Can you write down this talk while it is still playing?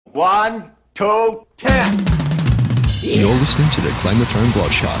1, 2, 10. You're listening to the Claim the Throne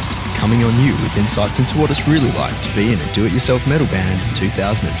Blogcast, coming on you with insights into what it's really like to be in a do-it-yourself metal band in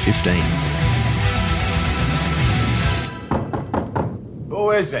 2015.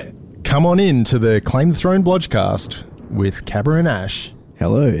 Who is it? Come on in to the Claim the Throne Blogcast with Cabba and Ash.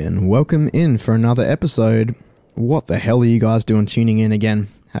 Hello and welcome in for another episode. What the hell are you guys doing tuning in again?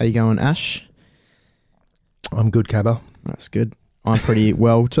 How you going, Ash? I'm good, Cabba. That's good. I'm pretty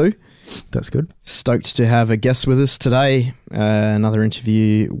well too. That's good. Stoked to have a guest with us today. Another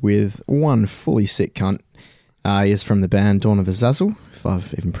interview with one fully sick cunt. He is from the band Dawn Of Azazel. If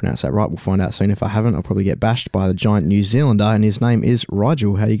I've even pronounced that right, we'll find out soon. If I haven't, I'll probably get bashed by the giant New Zealander, and his name is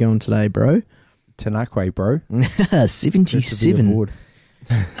Rigel. How you going today, bro? Tanakwe, bro. 77.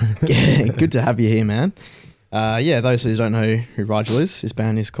 Yeah, good to have you here, man. Those who don't know who Rigel is, his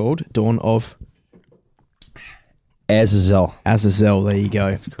band is called Dawn Of Azazel. Azazel, there you go.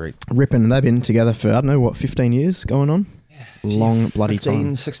 That's correct. Ripping, they've been together for, I don't know, 15 years going on? Yeah, long bloody 15,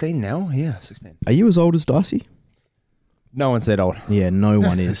 time. 16 now? Yeah, 16. Are you as old as Dicey? No one's that old. Yeah, no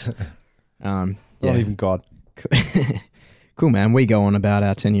one is. Not even God. Cool, man. We go on about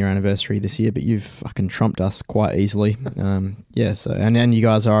our 10-year anniversary this year, but you've fucking trumped us quite easily. And you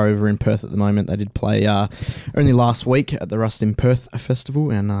guys are over in Perth at the moment. They did play only last week at the Rust in Perth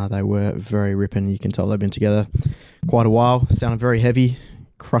Festival, and they were very ripping. You can tell they've been together quite a while. Sounded very heavy,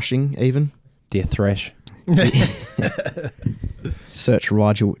 crushing even. Death thrash. Search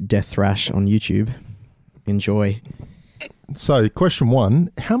Rigel Death Thrash on YouTube. Enjoy. So, question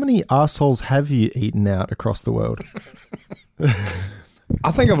one, how many arseholes have you eaten out across the world?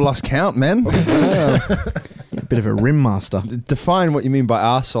 I think I've lost count, man. A bit of a rim master. Define what you mean by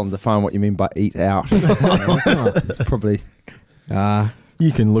arsehole and define what you mean by eat out. It's probably...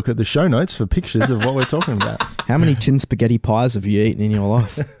 You can look at the show notes for pictures of what we're talking about. How many tin spaghetti pies have you eaten in your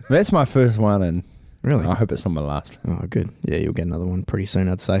life? That's my first one, and Really? I hope it's not my last. Oh, good. Yeah, you'll get another one pretty soon,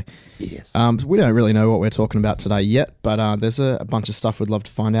 I'd say. Yes. We don't really know what we're talking about today yet, but there's a bunch of stuff we'd love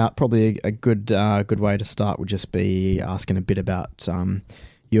to find out. Probably a good way to start would just be asking a bit about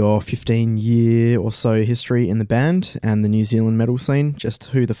your 15-year or so history in the band and the New Zealand metal scene, just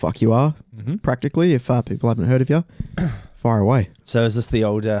who the fuck you are, practically, if people haven't heard of you. Fire away. So is this the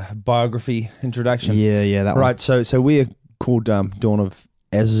old biography introduction? Yeah, that one. Right, so we are called Dawn Of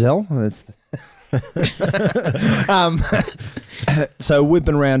Azazel. That's so we've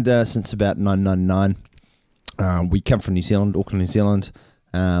been around since about 1999. We come from New Zealand, Auckland, New Zealand.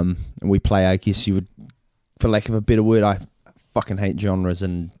 And we play, I guess you would, for lack of a better word, I fucking hate genres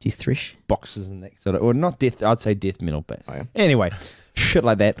and Death thrash. boxes and that sort of, or not death, I'd say death metal, but Anyway, shit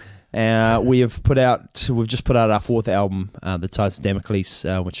like that. We've just put out our fourth album, The Tides of Damocles,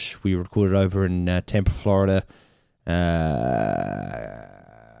 which we recorded over in Tampa, Florida.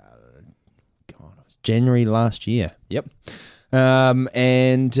 January last year. Yep. We've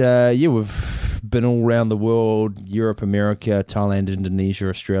been all around the world, Europe, America, Thailand, Indonesia,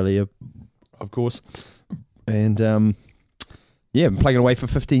 Australia, of course. And been playing away for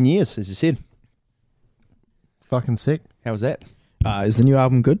 15 years, as you said. Fucking sick. How was that? is the new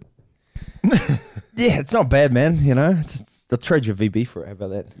album good? Yeah, it's not bad, man. You know, I'll trade your VB for it. How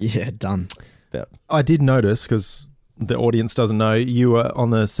about that? Yeah, done. I did notice, because the audience doesn't know, you were on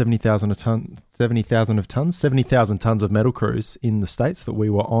the 70,000 tons of metal cruise in the States that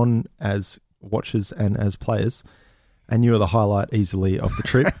we were on as watchers and as players, and you were the highlight easily of the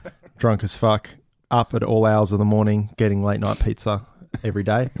trip. Drunk as fuck, up at all hours of the morning, getting late night pizza every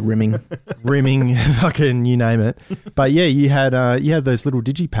day. Rimming, fucking you name it. But yeah, you had those little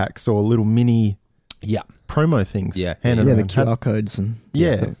digipacks or little mini promo things. Handed the around. QR codes and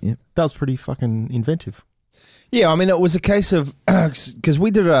that was pretty fucking inventive. Yeah, I mean, it was a case of, because we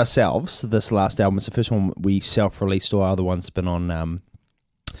did it ourselves, this last album. It's the first one we self-released. All other ones have been on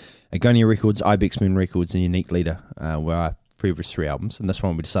Agonia Records, Ibex Moon Records, and Unique Leader, were our previous three albums. And this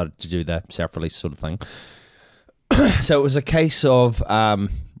one we decided to do the self-release sort of thing. So it was a case of, it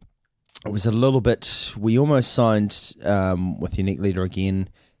was a little bit, we almost signed with Unique Leader again.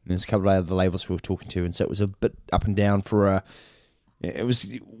 And there's a couple of other labels we were talking to. And so it was a bit up and down for it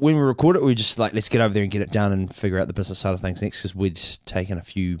was, when we recorded it, we were just like, let's get over there and get it done and figure out the business side of things next, because we'd taken a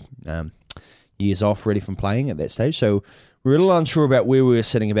few years off really from playing at that stage. So we were a little unsure about where we were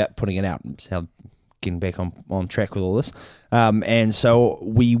sitting about putting it out and how getting back on track with all this. And so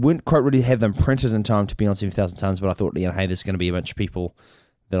we weren't quite ready to have them printed in time to be on 7,000 tons, but I thought, hey, there's going to be a bunch of people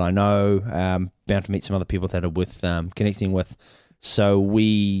that I know, bound to meet some other people that are worth connecting with. So we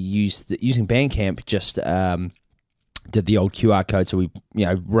using Bandcamp, just did the old QR code. So we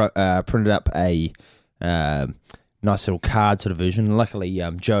printed up a nice little card sort of version. And luckily,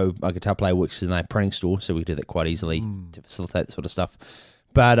 Joe, our guitar player, works in a printing store, so we did that quite easily to facilitate that sort of stuff.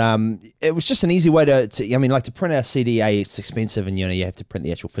 But it was just an easy way to print a CD. It's expensive, and you have to print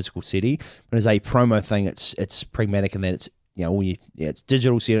the actual physical CD. But as a promo thing, it's pragmatic in that it's it's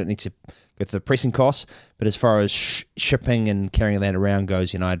digital, so you don't need to go through the pressing costs. But as far as shipping and carrying that around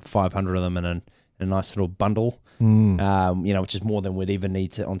goes, I had 500 of them in a nice little bundle. Which is more than we'd ever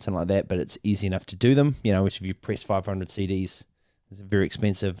need to on something like that. But it's easy enough to do them. Which if you press 500 CDs, it's very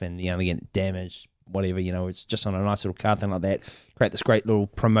expensive, and you only get damaged. Whatever, it's just on a nice little card thing like that. Create this great little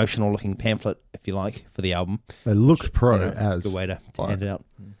promotional looking pamphlet, if you like, for the album. It looked pro as a good way to hand it out.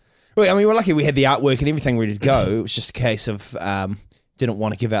 Well, we're lucky we had the artwork and everything ready to go. It was just a case of didn't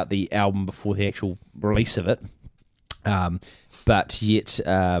want to give out the album before the actual release of it. But yet,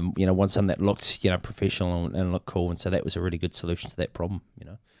 want something that looked, professional and looked cool, and so that was a really good solution to that problem.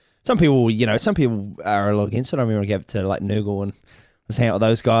 Some people are a little against it. I remember I gave it to like Nurgle and was hanging out with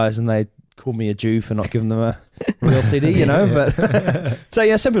those guys, and they called me a Jew for not giving them a real CD, But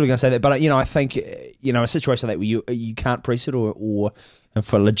so some people are going to say that, but I think a situation like that where you can't press it, or and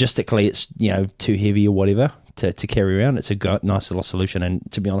for logistically it's too heavy or whatever to carry around. It's a nice little solution, and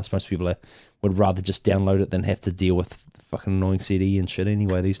to be honest, most people would rather just download it than have to deal with fucking annoying CD and shit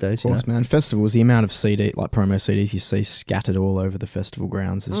anyway these days. Of course, man. Festivals, the amount of CD, like promo CDs you see scattered all over the festival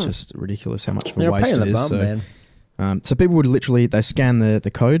grounds is just ridiculous how much of a waste it is. Man. So people would literally, they scan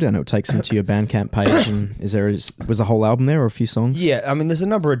the code and it takes them to your Bandcamp page, and was the whole album there or a few songs? Yeah, there's a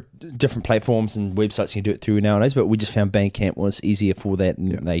number of different platforms and websites you can do it through nowadays, but we just found Bandcamp was easier for that,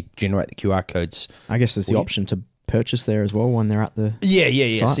 and they generate the QR codes. I guess there's the option to purchase there as well when they're at the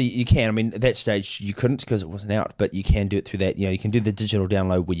Yeah. site. So you can. At that stage you couldn't because it wasn't out, but you can do it through that. You can do the digital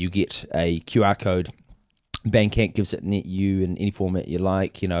download where you get a QR code. Bandcamp gives it you in any format you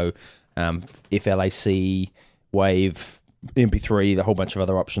like, FLAC, WAV, MP3, a whole bunch of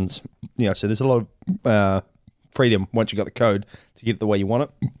other options. So there's a lot of freedom once you got the code to get it the way you want it.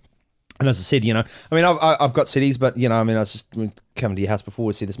 And as I said, I've got CDs, but I was just coming to your house before.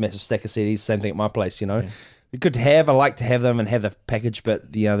 We see this massive stack of CDs. Same thing at my place. They're good to have. I like to have them and have the package,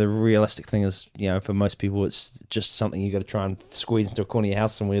 but the realistic thing is, for most people, it's just something you got to try and squeeze into a corner of your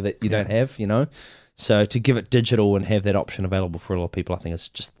house somewhere that you don't have. So to give it digital and have that option available for a lot of people, I think it's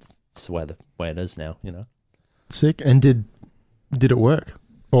the way it is now. Sick. And did it work?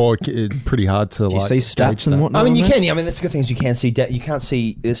 Or pretty hard to Do you see stats and whatnot? You can. That's the good thing is you can see you can't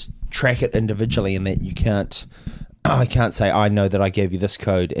see this, track it individually, and that you can't. I can't say I know that I gave you this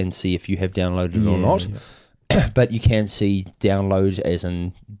code and see if you have downloaded it or not. Yeah. But you can see download as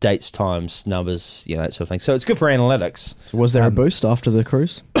in dates, times, numbers, that sort of thing. So it's good for analytics. So was there a boost after the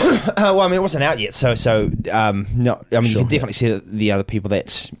cruise? It wasn't out yet. So no. You can definitely see the other people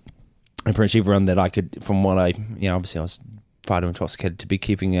that. And pretty much everyone that I could, from what I, obviously I was far too intoxicated to be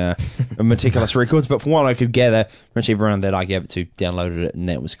keeping meticulous records, but from what I could gather, pretty much everyone that I gave it to downloaded it, and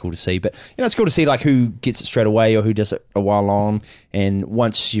that was cool to see. But, it's cool to see like who gets it straight away or who does it a while on. And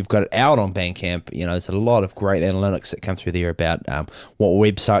once you've got it out on Bandcamp, there's a lot of great analytics that come through there about what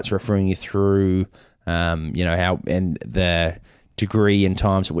websites are referring you through, how, and the degree and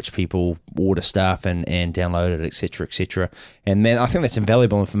times at which people order stuff and download it, etc., etc. And man, I think that's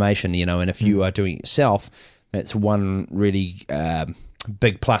invaluable information, and if you are doing it yourself, that's one really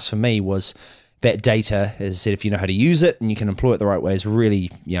big plus for me was that data, as I said, if you know how to use it and you can employ it the right way, is really,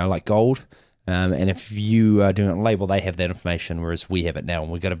 like gold. And if you are doing it on label, they have that information, whereas we have it now,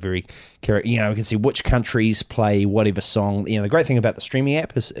 and we've got a very, we can see which countries play whatever song. The great thing about the streaming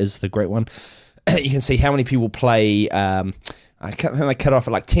app is the great one. You can see how many people play. I think they cut off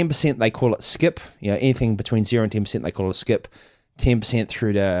at like 10%, they call it skip. Anything between 0 and 10%, they call it a skip. 10%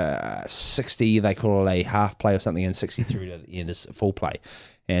 through to 60, they call it a half play or something, and 60 through to the end is full play.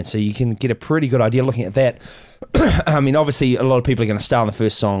 And so you can get a pretty good idea looking at that. Obviously, a lot of people are going to start on the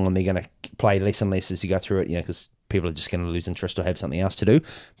first song and they're going to play less and less as you go through it, because people are just going to lose interest or have something else to do.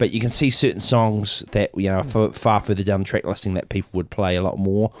 But you can see certain songs that, far further down the track listing that people would play a lot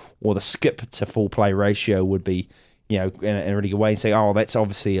more, or the skip to full play ratio would be, in a really good way, and say, oh, that's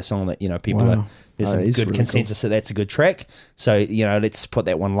obviously a song that, people are, there's some good really consensus cool. that that's a good track. So, let's put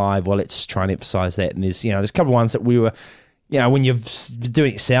that one live, or let's try and emphasize that. And there's a couple of ones that we were, when you're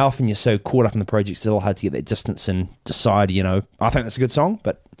doing it yourself and you're so caught up in the project, it's a little hard to get that distance and decide, I think that's a good song,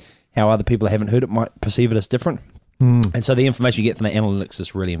 but how other people that haven't heard it might perceive it as different. And so the information you get from the analytics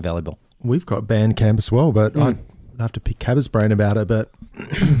is really invaluable. We've got Bandcamp as well, but I'd have to pick Cabba's brain about it, but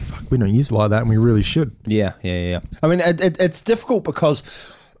fuck, we don't use it like that, and we really should. Yeah. It's difficult because,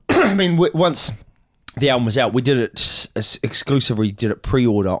 once the album was out, we did it exclusively, did it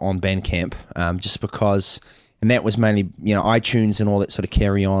pre-order on Bandcamp, just because and that was mainly iTunes and all that sort of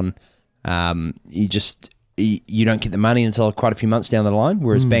carry on. You don't get the money until quite a few months down the line,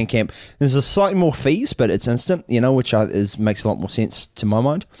 whereas Bandcamp, there's a slightly more fees, but it's instant, which makes a lot more sense to my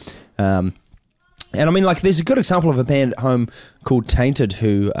mind. And I mean, like, there's a good example of a band at home called Tainted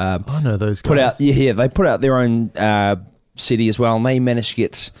who I know those guys. They put out their own CD as well, and they managed to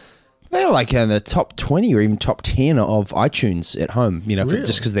get, they're like in the top 20 or even top 10 of iTunes at home, Really?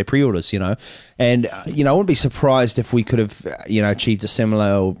 just because they're pre-orders, And, I wouldn't be surprised if we could have, achieved a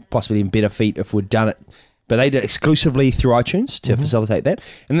similar or possibly even better feat if we'd done it. But they did it exclusively through iTunes to facilitate that.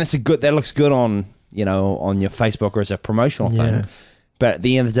 And that looks good on, on your Facebook or as a promotional thing. But at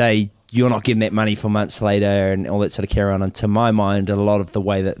the end of the day, you're not getting that money for months later and all that sort of carry on. And to my mind, a lot of the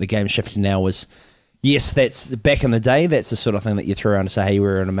way that the game shifted now was, yes, that's back in the day, that's the sort of thing that you throw around and say, hey,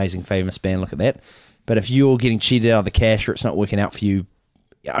 we're an amazing, famous band, look at that. But if you're getting cheated out of the cash or it's not working out for you,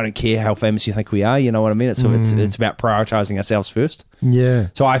 I don't care how famous you think we are, you know what I mean? It's about prioritizing ourselves first. Yeah.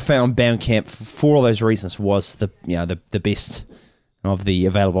 So I found Bandcamp, for all those reasons, was the best of the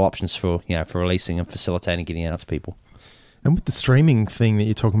available options for releasing and facilitating getting it out to people. And with the streaming thing that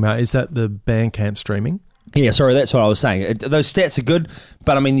you're talking about, is that the Bandcamp streaming? Yeah, sorry, that's what I was saying. Those stats are good,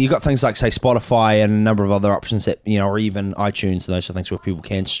 but I mean, you've got things like, say, Spotify and a number of other options that, or even iTunes and those sort of things where people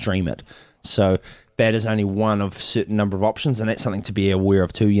can stream it. So that is only one of a certain number of options, and that's something to be aware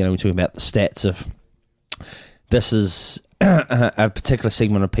of too. We're talking about the stats of this is a particular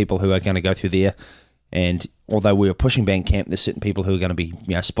segment of people who are going to go through there, and although we were pushing Bandcamp, there's certain people who are going to be,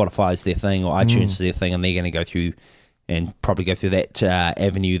 Spotify is their thing or iTunes is their thing, and they're going to go through and probably go through that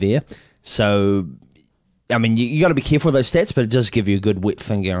avenue there. So, I mean, you got to be careful with those stats, but it does give you a good wet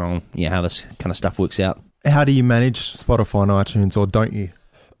finger on how this kind of stuff works out. How do you manage Spotify and iTunes, or don't you?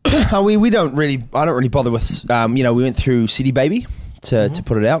 we don't really. I don't really bother with. We went through CD Baby to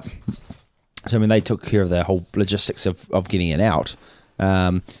put it out. So I mean, they took care of the whole logistics of getting it out.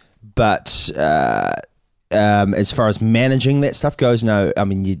 But as far as managing that stuff goes, no. I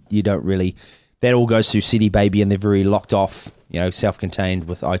mean, you don't really. That all goes through CD Baby, and they're very locked off. Self-contained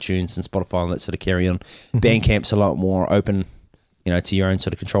with iTunes and Spotify and that sort of carry on. Bandcamp's a lot more open, to your own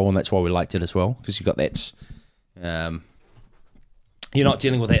sort of control, and that's why we liked it as well, because you got that. You're not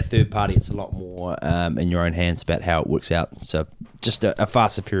dealing with that third party. It's a lot more in your own hands about how it works out. So just a far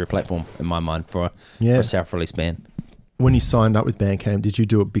superior platform in my mind for a self-release band. When you signed up with Bandcamp, did you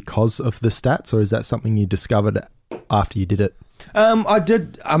do it because of the stats, or is that something you discovered after you did it? I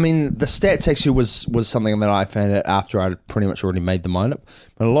did. I mean, the stats actually was something that I found out after I'd pretty much already made the mind up.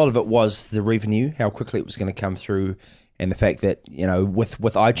 But a lot of it was the revenue, how quickly it was going to come through, and the fact that,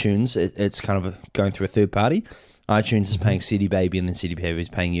 with iTunes, it's kind of going through a third party. iTunes is paying CD Baby, and then CD Baby is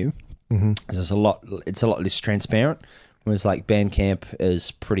paying you. So it's a lot less transparent. Whereas like Bandcamp is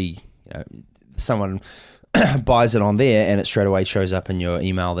pretty, someone buys it on there and it straight away shows up in your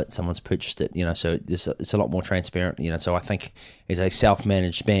email that someone's purchased it, so it's a lot more transparent, so I think as a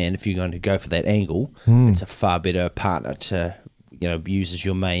self-managed band, if you're going to go for that angle, it's a far better partner to, use as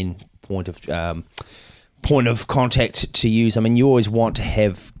your main point of contact to use. I mean, you always want to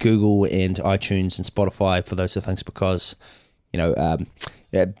have Google and iTunes and Spotify for those sort of things because,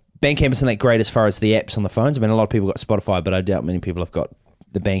 Bandcamp isn't that great as far as the apps on the phones. I mean, a lot of people got Spotify, but I doubt many people have got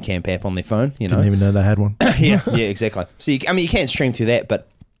the Bandcamp app on their phone. Didn't even know they had one. yeah, exactly. So, you can stream through that, but,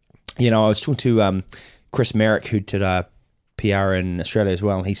 I was talking to Chris Merrick, who did PR in Australia as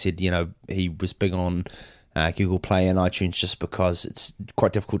well, and he said, he was big on Google Play and iTunes just because it's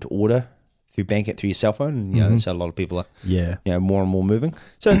quite difficult to order through Bandcamp through your cell phone, and so a lot of people are more and more moving.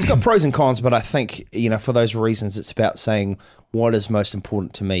 So it's got pros and cons, but I think for those reasons, it's about saying what is most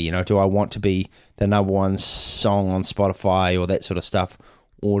important to me. Do I want to be the number one song on Spotify or that sort of stuff,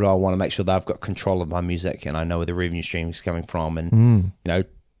 or do I want to make sure that I've got control of my music and I know where the revenue stream is coming from? And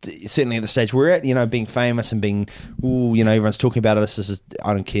certainly at the stage we're at, being famous and being, everyone's talking about us. This is,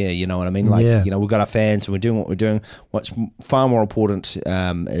 I don't care, you know what I mean? Like, we've got our fans and we're doing what we're doing. What's far more important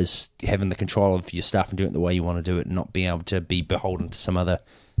is having the control of your stuff and doing it the way you want to do it and not being able to be beholden to some other,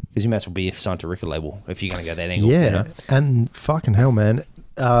 because you might as well be signed to a record label if you're going to go that angle. Yeah, and fucking hell, man.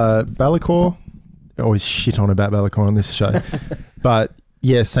 Bellacore, I always shit on about Bellacore on this show. But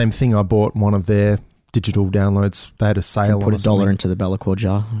yeah, same thing. I bought one of their digital downloads. They had a sale. Put $1 into the Bellacore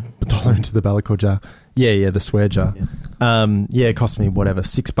jar. $1 into the Bellacore jar. Yeah, the swear jar. Yeah. It cost me whatever,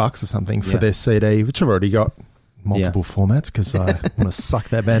 $6 or something for their CD, which I've already got multiple formats because I want to suck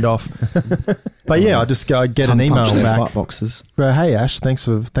that band off. But yeah, I just get an email back. Boxes. But hey, Ash, thanks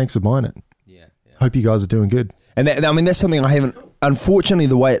for buying it. Yeah. Hope you guys are doing good. And that's something I haven't. Unfortunately,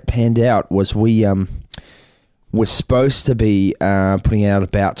 the way it panned out was we was supposed to be putting out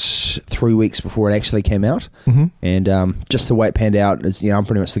about 3 weeks before it actually came out. And just the way it panned out is, I'm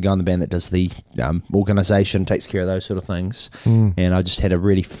pretty much the guy in the band that does the organisation, takes care of those sort of things. And I just had a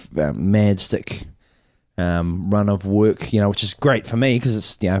really mad stick run of work, which is great for me because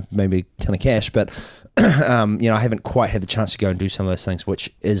it's, maybe a ton of cash, but I haven't quite had the chance to go and do some of those things, which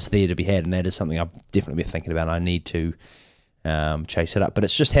is there to be had, and that is something I've definitely been thinking about. I need to chase it up, but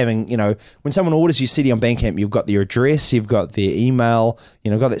it's just having, when someone orders your CD on Bandcamp, you've got their address, you've got their email,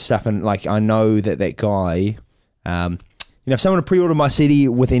 got that stuff, and like I know that guy, if someone had pre-ordered my CD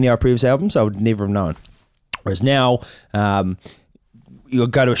with any of our previous albums, I would never have known. Whereas now, you'll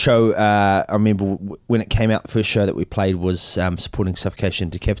go to a show. I remember when it came out, the first show that we played was supporting Suffocation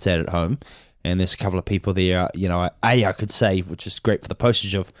Decapitated at home. And there's a couple of people there, I could say, which is great for the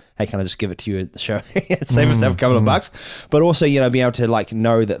postage of, hey, can I just give it to you at the show and save myself a couple of bucks? But also, being able to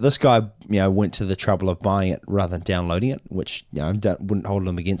know that this guy, went to the trouble of buying it rather than downloading it, which, wouldn't hold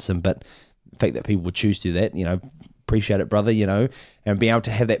them against them. But the fact that people would choose to do that, appreciate it, brother, and being able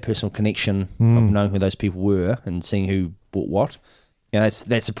to have that personal connection of knowing who those people were and seeing who bought what.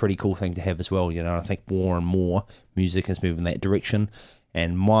 That's a pretty cool thing to have as well. I think more and more music is moving in that direction.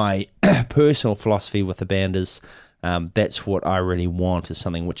 And my personal philosophy with the band is that's what I really want, is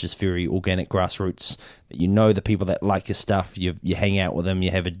something which is very organic, grassroots, that the people that like your stuff, you hang out with them, you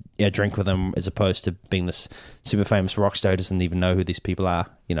have a drink with them, as opposed to being this super famous rock star who doesn't even know who these people are.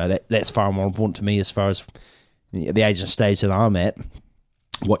 That's far more important to me as far as the age and stage that I'm at,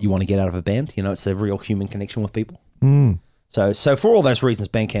 what you want to get out of a band. It's a real human connection with people. So for all those reasons,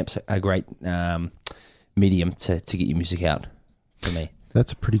 Bandcamp's a great medium to get your music out for me.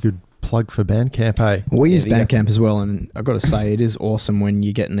 That's a pretty good plug for Bandcamp, eh? We use Bandcamp as well, and I've got to say, it is awesome when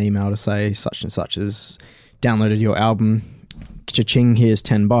you get an email to say such and such has downloaded your album, cha-ching, here's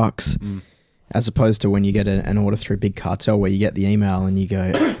 $10, as opposed to when you get an order through Big Cartel where you get the email and you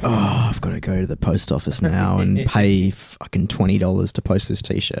go, oh, I've got to go to the post office now and pay fucking $20 to post this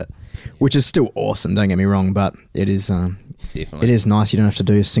t-shirt, which is still awesome, don't get me wrong, but it is nice. You don't have to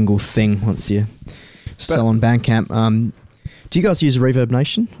do a single thing once you sell on Bandcamp. Do you guys use Reverb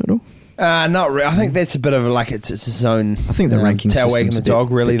Nation at all? Not really. I think that's a bit of it's its own. I think the ranking tail wagging system's the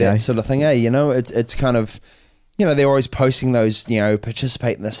dog, really, that gay. sort of thing. It's kind of, they're always posting those,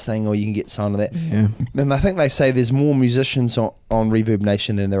 participate in this thing, or you can get signed to that. Yeah. And I think they say there's more musicians on Reverb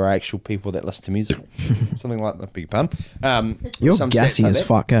Nation than there are actual people that listen to music. Something like that, big pun. You're some gassy stats like as that.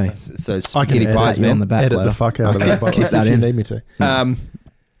 fuck, eh? So I can spaghetti edit pies, you on man. the back Edit later. the fuck out of Okay, that, but keep that if in. you need me to.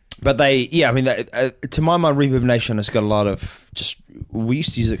 But to my mind, Reverb Nation has got a lot of we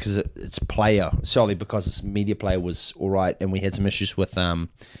used to use it because it's player, solely because its media player was all right, and we had some issues with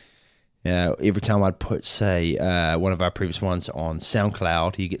every time I'd put, say, one of our previous ones on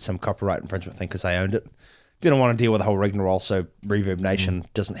SoundCloud, you get some copyright infringement thing because I owned it. Didn't want to deal with the whole rigmarole, so Reverb Nation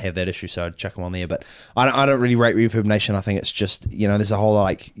doesn't have that issue, so I'd chuck them on there. But I don't really rate Reverb Nation. I think it's just, there's a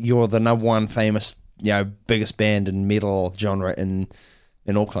whole, you're the number one famous, biggest band in metal genre in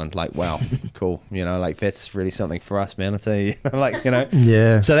Auckland. Wow, cool. That's really something for us, man. I tell you,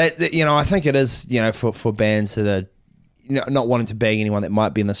 Yeah. So that I think it is, for bands that are not wanting to bag anyone that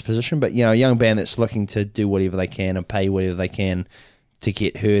might be in this position, but a young band that's looking to do whatever they can and pay whatever they can to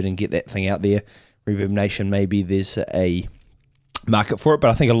get heard and get that thing out there. Reverb Nation, maybe there's a market for it, but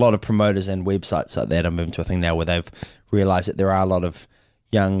I think a lot of promoters and websites like that are moving to a thing now where they've realised that there are a lot of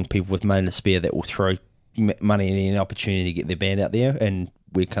young people with money to spare that will throw money in any opportunity to get their band out there, and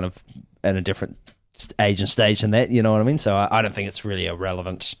we're kind of in a different age and stage than that, you know what I mean? So I don't think it's really a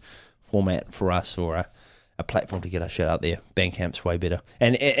relevant format for us or a platform to get our shit out there. Bandcamp's way better.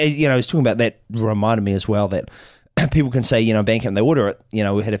 And, I was talking about that, reminded me as well that people can say, Bandcamp, they order it. We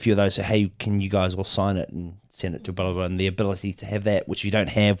had a few of those say, hey, can you guys all sign it and send it to blah, blah, blah. And the ability to have that, which you don't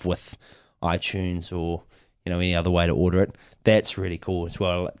have with iTunes or, any other way to order it, that's really cool as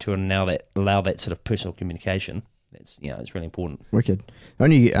well, to allow that sort of personal communication. It's, it's really important. Wicked.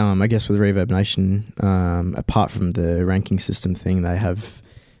 Only, I guess with Reverb Nation, apart from the ranking system thing, they have,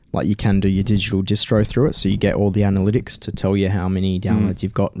 you can do your digital distro through it, so you get all the analytics to tell you how many downloads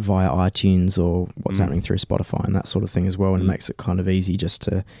you've got via iTunes or what's happening through Spotify and that sort of thing as well, and it makes it kind of easy just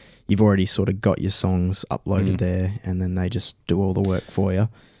to, you've already sort of got your songs uploaded there, and then they just do all the work for you.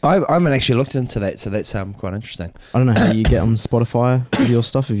 I haven't actually looked into that, so that's quite interesting. I don't know how you get on Spotify with your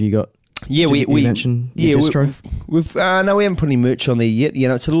stuff. Have you got... Yeah, we mentioned your distro? We've no, we haven't put any merch on there yet.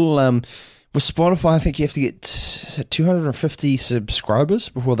 It's a little with Spotify. I think you have to get 250 subscribers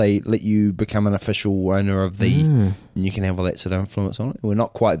before they let you become an official owner of the. And you can have all that sort of influence on it. We're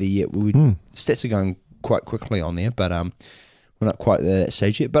not quite there yet. Stats are going quite quickly on there, but we're We're not quite at that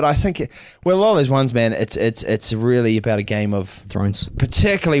stage yet. But I think, a lot of those ones, man, it's really about a game of Thrones.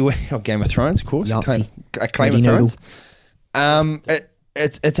 Particularly with Game of Thrones, of course. Yahtzee. A Claim of Thrones.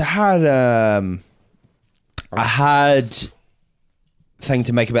 It's a hard thing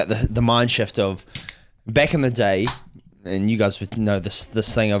to make about the mind shift of back in the day, and you guys would know this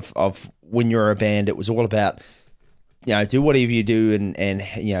thing of when you're a band, it was all about, do whatever you do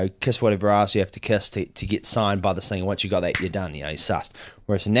and kiss whatever ass you have to kiss to get signed by this thing. And once you got that, you're done. You're sussed.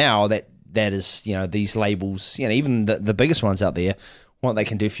 Whereas now that is, these labels, even the biggest ones out there, what they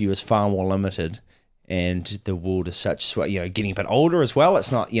can do for you is far more limited. And the world is such, getting a bit older as well.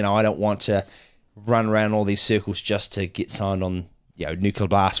 It's not, I don't want to run around all these circles just to get signed on, Nuclear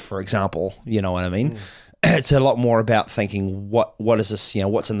Blast, for example. You know what I mean? It's a lot more about thinking, what is this,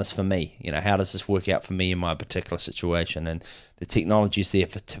 what's in this for me? How does this work out for me in my particular situation? And the technology is there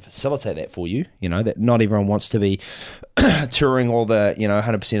to facilitate that for you. That not everyone wants to be touring all the,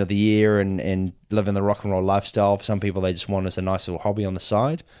 100% of the year and living the rock and roll lifestyle. For some people, they just want it as a nice little hobby on the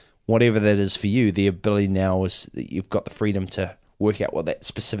side. Whatever that is for you, the ability now is that you've got the freedom to work out what that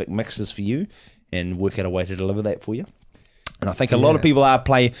specific mix is for you and work out a way to deliver that for you. And I think a lot of people are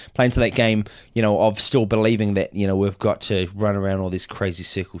playing to that game, of still believing that, we've got to run around all these crazy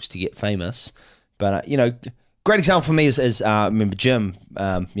circles to get famous. But, great example for me is I remember Jim,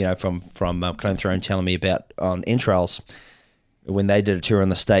 from Claim Throne telling me about on Entrails, when they did a tour in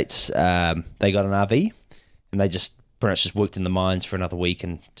the States, they got an RV and they just pretty much just worked in the mines for another week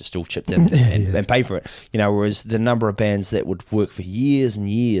and just all chipped in and paid for it. Whereas the number of bands that would work for years and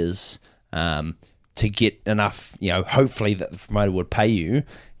years, to get enough, hopefully that the promoter would pay you,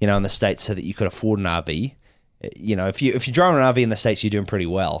 in the States so that you could afford an RV. If you're driving an RV in the States, you're doing pretty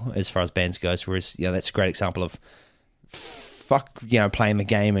well as far as bands goes. Whereas, that's a great example of playing the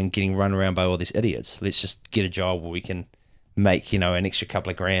game and getting run around by all these idiots. Let's just get a job where we can make, an extra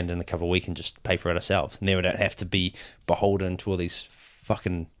couple of grand in a couple of weeks and just pay for it ourselves. And then we don't have to be beholden to all these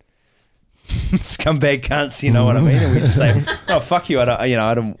fucking scumbag cunts, you know what I mean? And we just say, "Oh, fuck you! I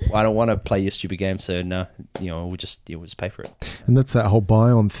don't want to play your stupid game." So no, we'll just pay for it. And that's that whole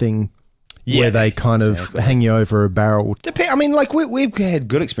buy-on thing, where they kind of hang you over a barrel. I mean, like we've had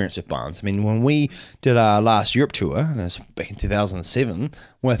good experience with buy-ons. I mean, when we did our last Europe tour, that was back in 2007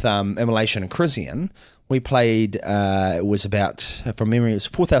 with Immolation and Chrysian, we played. It was about, from memory, it was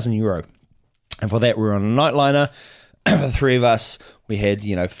 €4,000, and for that we were on a nightliner. The three of us, we had,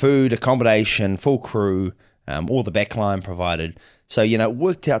 food, accommodation, full crew, all the backline provided. So, it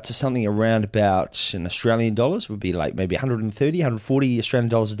worked out to something around about, in Australian dollars, would be like maybe 130, 140 Australian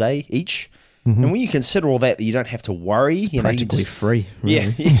dollars a day each. Mm-hmm. And when you consider all that, you don't have to worry. It's practically free.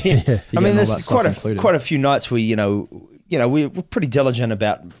 Really. Yeah. I mean, there's quite a few nights where, we're pretty diligent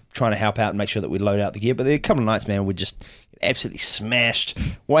about trying to help out and make sure that we load out the gear. But there are a couple of nights, man, we just absolutely smashed.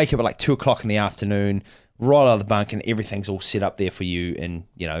 Wake up at like 2 o'clock in the afternoon, roll out of the bunk, and everything's all set up there for you, and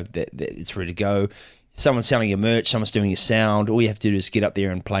that it's ready to go. Someone's selling your merch, someone's doing your sound. All you have to do is get up there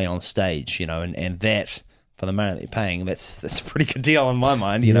and play on stage, and that, for the money that you're paying, that's a pretty good deal in my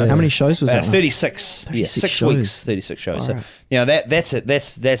mind. How many shows was that? 36. 6 shows. weeks, 36 shows. All So right.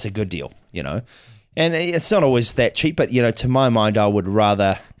 that's a good deal. And it's not always that cheap, but to my mind, I would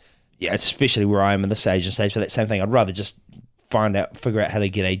rather, especially where I am in this age and stage for that same thing, I'd rather just figure out how to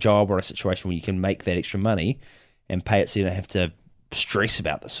get a job or a situation where you can make that extra money and pay it, so you don't have to stress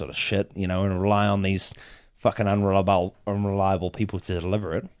about this sort of shit, and rely on these fucking unreliable people to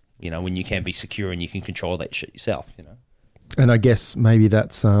deliver it, when you can be secure and you can control that shit yourself, And I guess maybe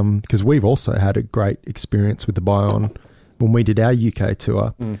that's because we've also had a great experience with the buy-on when we did our UK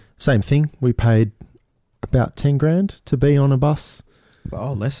tour. Same thing. We paid about 10 grand to be on a bus.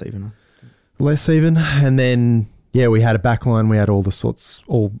 Oh, less even. And then we had a backline. We had all the sorts,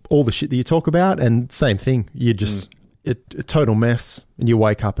 all the shit that you talk about, and same thing. You just a total mess, and you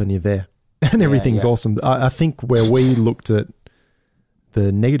wake up and you're there, and everything's awesome. I think where we looked at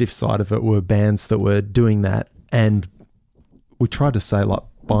the negative side of it were bands that were doing that, and we tried to say like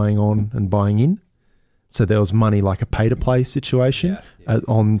buying on and buying in. So there was money, like a pay-to-play situation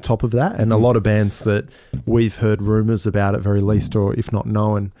on top of that, and a lot of bands that we've heard rumours about, at very least, or if not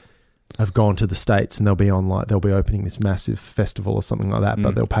known, have gone to the States, and they'll be opening this massive festival or something like that,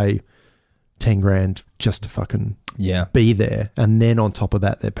 but they'll pay 10 grand just to fucking be there. And then on top of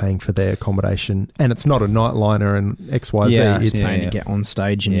that, they're paying for their accommodation. And it's not a nightliner and XYZ. It's paying to get on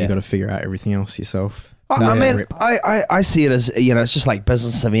stage, and you've got to figure out everything else yourself. I see it as, it's just like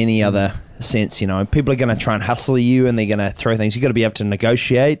business of any other sense. People are going to try and hustle you, and they're going to throw things. You got to be able to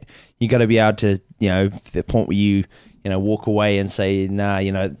negotiate. You got to be able to, the point where you walk away and say, nah,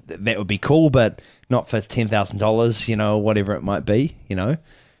 that would be cool, but not for $10,000, whatever it might be,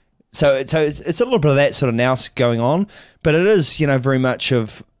 So it's a little bit of that sort of now going on, but it is, very much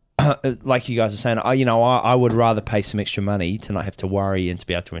of, like you guys are saying, I would rather pay some extra money to not have to worry and to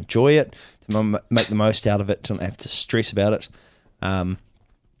be able to enjoy it, to make the most out of it, to not have to stress about it.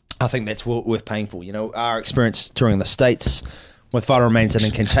 I think that's worth paying for. Our experience touring the States with Vital Remains and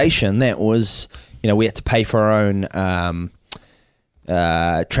Incantation, that was, we had to pay for our own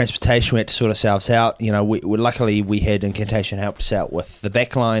transportation. We had to sort ourselves out. Luckily we had Incantation help us out with the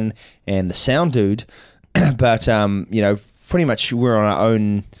backline and the sound dude, but pretty much we're on our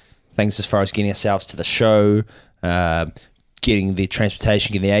own things as far as getting ourselves to the show, getting the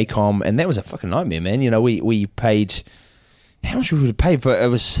transportation, getting the ACOM, and that was a fucking nightmare, man. We paid, how much we would have paid for it? It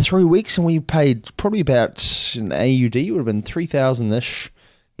was 3 weeks, and we paid probably about an AUD, it would have been 3,000-ish,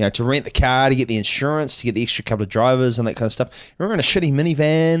 to rent the car, to get the insurance, to get the extra couple of drivers and that kind of stuff. We were in a shitty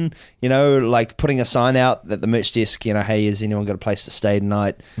minivan, like putting a sign out at the merch desk, hey, has anyone got a place to stay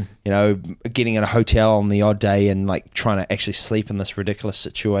tonight? Getting in a hotel on the odd day and like trying to actually sleep in this ridiculous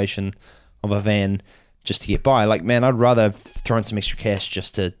situation of a van just to get by. Like, man, I'd rather throw in some extra cash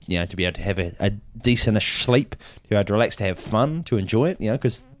just to, to be able to have a decent-ish sleep, to be able to relax, to have fun, to enjoy it,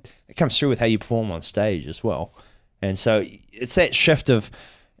 because it comes through with how you perform on stage as well. And so it's that shift of,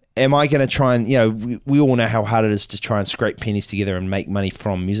 am I going to try and, we all know how hard it is to try and scrape pennies together and make money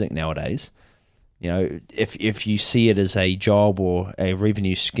from music nowadays. If you see it as a job or a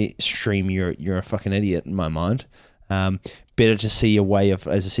revenue stream, you're a fucking idiot in my mind. Better to see a way of,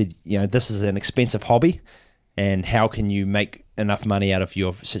 as I said, this is an expensive hobby, and how can you make enough money out of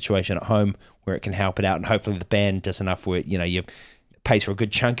your situation at home where it can help it out, and hopefully the band does enough where, you pays for a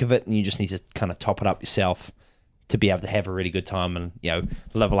good chunk of it, and you just need to kind of top it up yourself to be able to have a really good time and,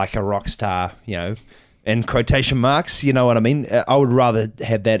 live like a rock star, in quotation marks, you know what I mean? I would rather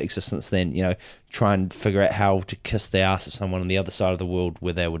have that existence than, try and figure out how to kiss the ass of someone on the other side of the world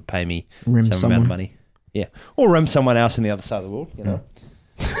where they would pay me some amount of money. Yeah. Or rim someone else on the other side of the world,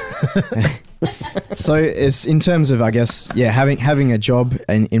 So it's in terms of, I guess, having a job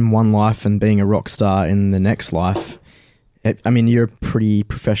in one life and being a rock star in the next life. You're a pretty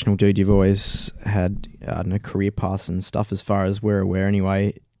professional dude. You've always had, career paths and stuff as far as we're aware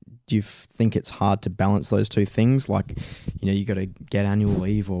anyway. Do you think it's hard to balance those two things? Like, you got to get annual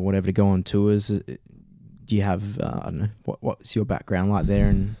leave or whatever to go on tours. Do you have, what's your background like there?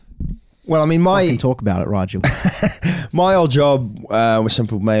 And well, can talk about it, Rigel. My old job, which some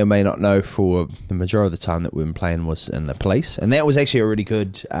people may or may not know, for the majority of the time that we've been playing, was in the police, and that was actually a really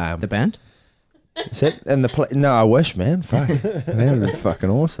good. The band? Is that in the No, I wish, man. Fuck, that would be fucking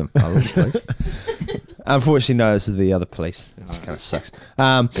awesome. I love the police. Unfortunately, no, this is the other police. It kind of sucks.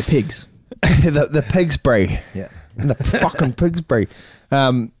 The pigs. the Pigsbury. Yeah. The fucking Pigsbury.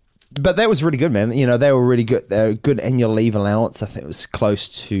 But that was really good, man. They were really good. They were good annual leave allowance. I think it was close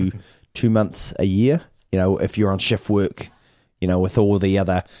to 2 months a year. If you're on shift work, with all the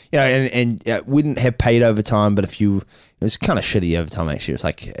other, and we didn't have paid overtime, but it was kind of shitty overtime actually. It was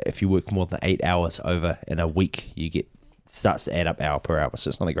like if you work more than 8 hours over in a week, starts to add up hour per hour, so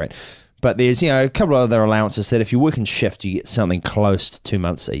it's not great. But there's, a couple of other allowances that if you work in shift, you get something close to 2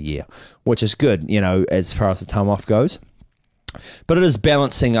 months a year, which is good, as far as the time off goes. But it is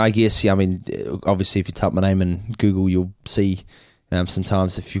balancing, I guess. Obviously, if you type my name in Google, you'll see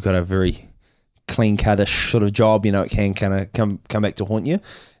sometimes if you've got a very clean cut-ish sort of job, it can kind of come back to haunt you,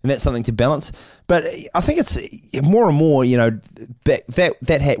 and that's something to balance. But I think it's more and more,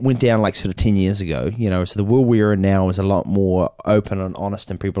 that went down like sort of 10 years ago, so the world we're in now is a lot more open and honest,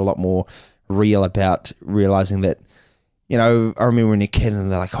 and people are a lot more real about realizing that, I remember when you're a kid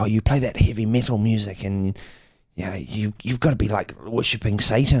and they're like, oh, you play that heavy metal music and you've got to be like worshipping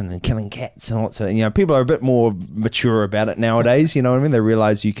Satan and killing cats and all that sort of, people are a bit more mature about it nowadays, you know what I mean? They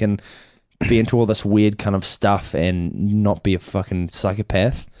realize you can be into all this weird kind of stuff and not be a fucking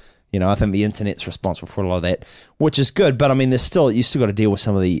psychopath. I think the internet's responsible for a lot of that, which is good. But you still got to deal with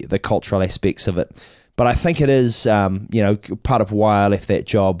some of the cultural aspects of it. But I think it is, part of why I left that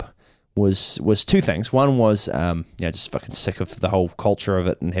job was two things. One was, just fucking sick of the whole culture of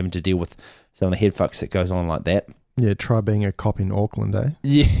it and having to deal with some of the head fucks that goes on like that. Yeah, try being a cop in Auckland, eh?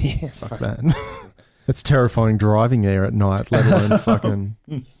 Yeah. Fuck that. It's terrifying driving there at night, let alone fucking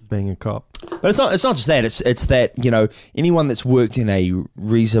being a cop. But it's not just that. It's that, anyone that's worked in a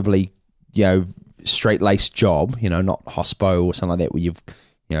reasonably, straight-laced job, not hospo or something like that, where you've,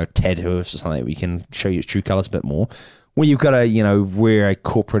 tattoos or something where you can show your true colours a bit more, where you've got to, wear a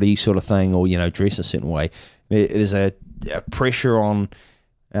corporate-y sort of thing or, dress a certain way. There's a pressure on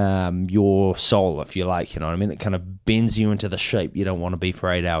your soul, if you like, you know what I mean? It kind of bends you into the shape you don't want to be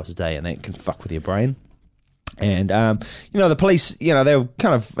for 8 hours a day, and that can fuck with your brain. And, the police, they were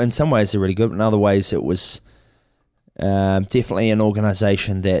kind of, in some ways, they're really good, but in other ways, it was definitely an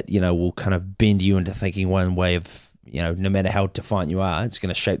organisation that, will kind of bend you into thinking one way of, no matter how defiant you are, it's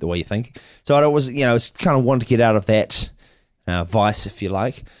going to shape the way you think. So I was, it's kind of wanted to get out of that vice, if you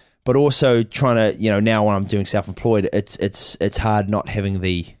like. But also trying to, now when I'm doing self-employed, it's hard not having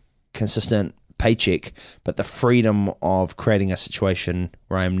the consistent paycheck, but the freedom of creating a situation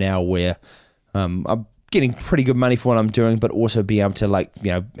where I am now where I'm getting pretty good money for what I'm doing, but also be able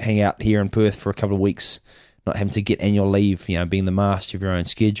to hang out here in Perth for a couple of weeks, not having to get annual leave, being the master of your own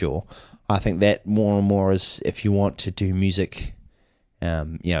schedule. I think that more and more is, if you want to do music,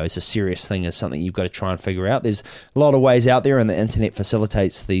 it's a serious thing, is something you've got to try and figure out. There's a lot of ways out there, and the internet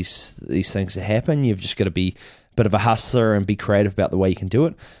facilitates these things to happen. You've just got to be a bit of a hustler and be creative about the way you can do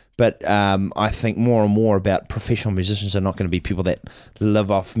it. But I think more and more about professional musicians are not going to be people that live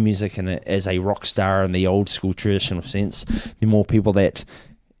off music and as a rock star in the old school traditional sense. They're more people that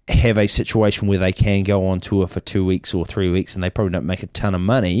have a situation where they can go on tour for 2 weeks or 3 weeks, and they probably don't make a ton of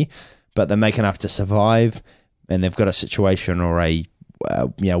money, but they make enough to survive, and they've got a situation or a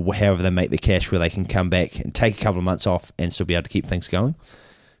however they make the cash where they can come back and take a couple of months off and still be able to keep things going.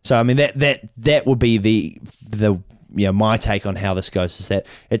 So I mean that would be the my take on how this goes, is that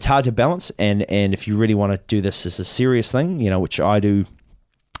it's hard to balance, and if you really want to do this as a serious thing, which I do,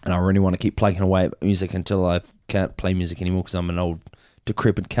 and I really want to keep plugging away at music until I can't play music anymore because I'm an old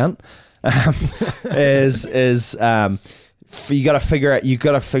decrepit cunt, you got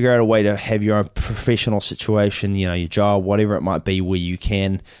to figure out a way to have your own professional situation, your job, whatever it might be, where you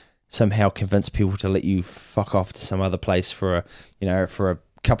can somehow convince people to let you fuck off to some other place for a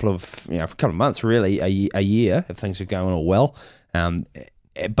couple of months, really, a year, if things are going all well,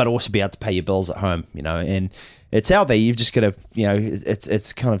 but also be able to pay your bills at home, and it's out there. You've just got to,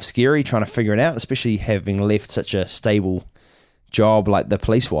 it's kind of scary trying to figure it out, especially having left such a stable job like the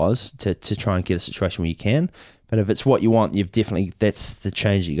police was, to try and get a situation where you can. But if it's what you want, that's the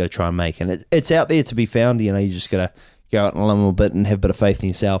change that you got to try and make, and it's out there to be found. You just got to go out and learn a little bit and have a bit of faith in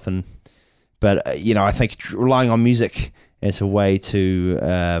yourself. But I think relying on music as a way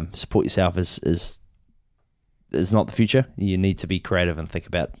to support yourself is not the future. You need to be creative and think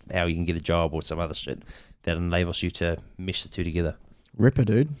about how you can get a job or some other shit that enables you to mesh the two together. Ripper,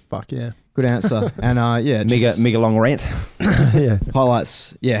 dude. Fuck yeah. Good answer. And mega long rant. Yeah.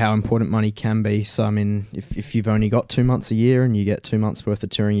 Highlights, how important money can be. So I mean, if you've only got 2 months a year and you get 2 months worth of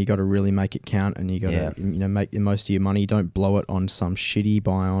touring, you got to really make it count, and you got to make the most of your money. Don't blow it on some shitty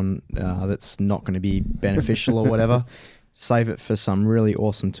buy-on that's not going to be beneficial or whatever. Save it for some really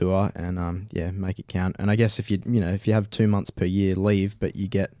awesome tour, and make it count. And I guess if you have 2 months per year leave, but you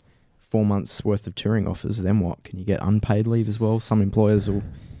get 4 months worth of touring offers, then what? Can you get unpaid leave as well? Some employers will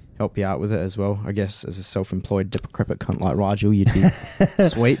help you out with it as well. I guess as a self-employed decrepit cunt like Rigel, you'd be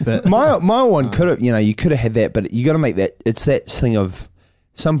sweet. But my one could have, you could have had that, but you got to make that. It's that thing of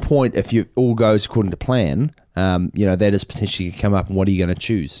some point, if you all goes according to plan, that is potentially going to come up. And what are you going to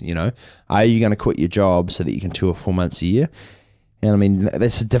choose? Are you going to quit your job so that you can tour 4 months a year? And I mean,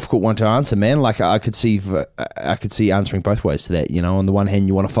 that's a difficult one to answer, man. Like I could see answering both ways to that. On the one hand,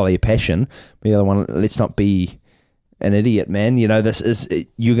 you want to follow your passion. The other one, let's not be an idiot, man. This is,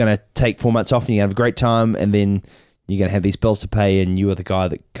 you're going to take 4 months off and you're going to have a great time, and then you're going to have these bills to pay, and you are the guy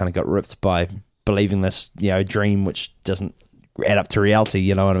that kind of got ripped by believing this, dream which doesn't add up to reality.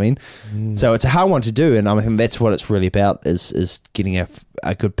 You know what I mean? So it's a hard one to do, and I think that's what it's really about, is getting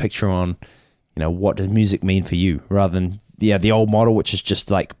a good picture on, what does music mean for you, rather than the old model, which is just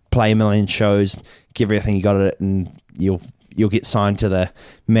like play a million shows, give everything you got at it, and you'll get signed to the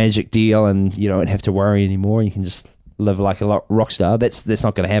magic deal, and you don't have to worry anymore. You can just live like a rock star. That's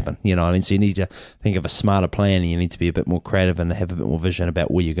not going to happen. So you need to think of a smarter plan, and you need to be a bit more creative and have a bit more vision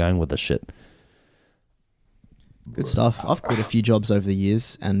about where you're going with this shit. Good stuff. I've quit a few jobs over the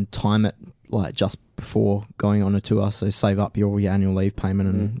years and time it like just before going on a tour, so save up your annual leave payment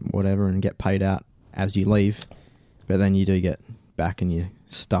and whatever, and get paid out as you leave. But then you do get back and you're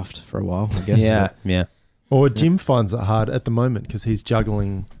stuffed for a while, I guess. Yeah. Or Jim finds it hard at the moment because he's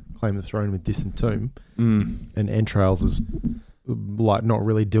juggling Claim the Throne with Distant Tomb, and Entrails is like not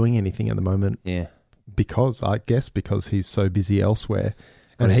really doing anything at the moment. Yeah, because he's so busy elsewhere.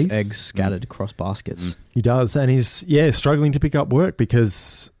 He's got his eggs scattered across baskets. He does, and he's struggling to pick up work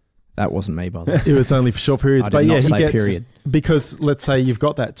because that wasn't me, by the way. It was only for short periods. But he gets period. Because let's say you've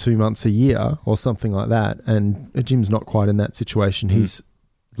got that 2 months a year or something like that, and Jim's not quite in that situation. He's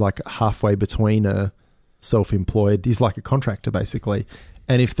like halfway between a self-employed. He's like a contractor basically,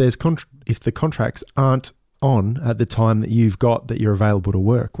 And if there's if the contracts aren't on at the time that you've got that you're available to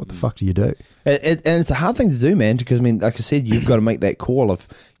work, what the fuck do you do? And it's a hard thing to do, man, because, I mean, like I said, you've got to make that call of,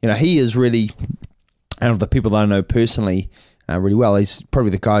 he is really, out of the people that I know personally really well, he's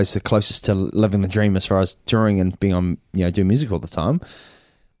probably the guys the closest to living the dream as far as touring and being on, doing music all the time.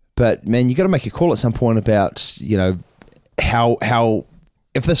 But, man, you got to make a call at some point about, how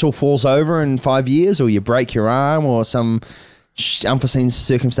if this all falls over in 5 years, or you break your arm, or some unforeseen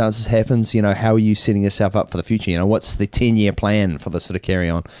circumstances happens, how are you setting yourself up for the future? What's the 10-year plan for this sort of carry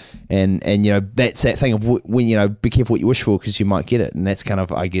on? And that's that thing of when, be careful what you wish for, because you might get it. And that's kind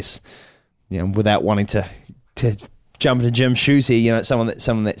of, I guess, without wanting to jump into Jim's shoes here, it's someone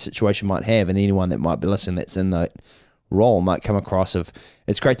that situation might have, and anyone that might be listening that's in that role might come across of,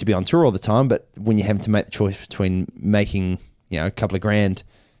 it's great to be on tour all the time, but when you have to make the choice between making, a couple of grand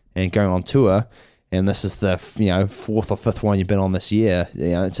and going on tour, and this is the fourth or fifth one you've been on this year,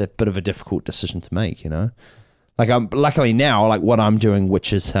 it's a bit of a difficult decision to make. Like, I'm luckily now, like what I'm doing,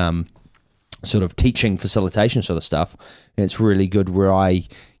 which is sort of teaching facilitation sort of stuff, and it's really good where I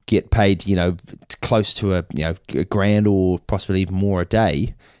get paid close to a grand or possibly even more a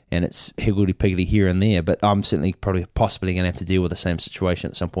day, and it's higgledy-piggledy here and there. But I'm certainly possibly going to have to deal with the same situation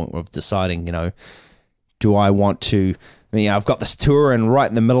at some point of deciding, do I want to... I've got this tour, and right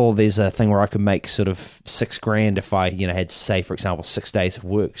in the middle, there's a thing where I could make sort of $6,000 if I, had, say, for example, 6 days of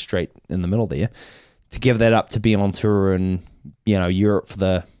work straight in the middle there. To give that up to be on tour in, Europe for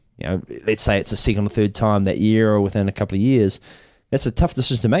the, let's say it's the second or third time that year or within a couple of years, that's a tough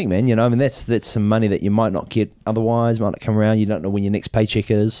decision to make, man. That's some money that you might not get otherwise, might not come around. You don't know when your next paycheck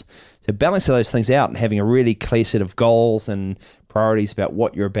is. So balancing those things out and having a really clear set of goals and priorities about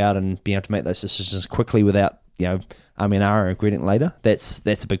what you're about, and being able to make those decisions quickly without, regretting later. That's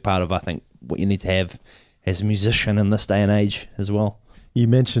a big part of, I think, what you need to have as a musician in this day and age as well. You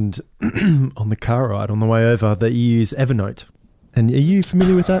mentioned on the car ride on the way over that you use Evernote. And are you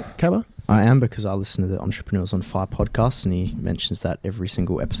familiar with that, Cabba? I am, because I listen to the Entrepreneurs on Fire podcast, and he mentions that every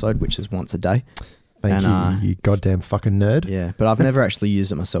single episode, which is once a day. Thank you, you goddamn fucking nerd. Yeah, but I've never actually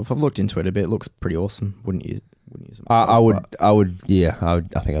used it myself. I've looked into it a bit. It looks pretty awesome. Wouldn't use it myself. I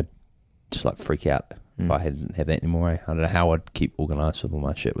think I'd just like freak out if I hadn't have that anymore. I don't know how I'd keep organised with all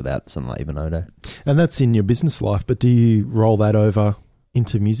my shit without something like Evernote. And that's in your business life, but do you roll that over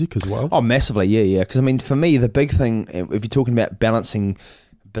into music as well? Oh, massively, yeah. Because, for me, the big thing, if you're talking about balancing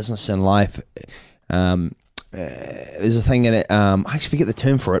business and life, there's a thing in it, I actually forget the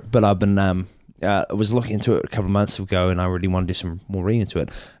term for it, but I've been... I was looking into it a couple of months ago, and I really want to do some more reading into it.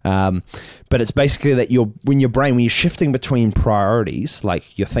 But it's basically that when you're shifting between priorities,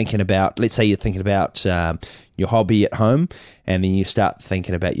 like you're thinking about, let's say you're thinking about your hobby at home, and then you start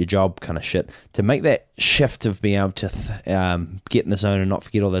thinking about your job kind of shit, to make that shift of being able to get in the zone and not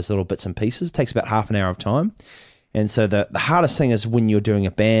forget all those little bits and pieces, it takes about half an hour of time. And so the hardest thing is when you're doing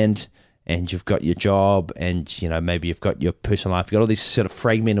a band, and you've got your job, and maybe you've got your personal life, you've got all these sort of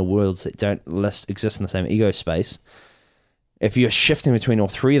fragmented worlds that don't exist in the same ego space. If you're shifting between all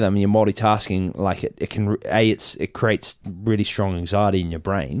three of them, and you're multitasking, like it creates really strong anxiety in your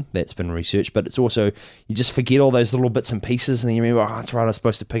brain. That's been researched, but it's also, you just forget all those little bits and pieces, and then you remember, oh, that's right, I was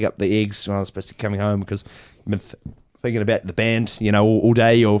supposed to pick up the eggs when I was supposed to be coming home, because I've been thinking about the band, all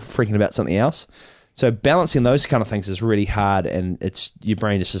day, or freaking about something else. So balancing those kind of things is really hard, and your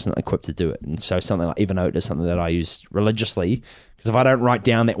brain just isn't equipped to do it. And so something like Evernote is something that I use religiously, because if I don't write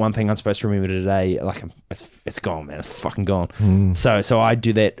down that one thing I'm supposed to remember today, it's gone, man. It's fucking gone. So I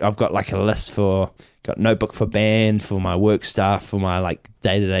do that. I've got like a list got notebook for band, for my work stuff, for my like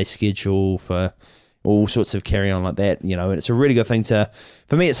day-to-day schedule, for all sorts of carry on like that, and it's a really good thing for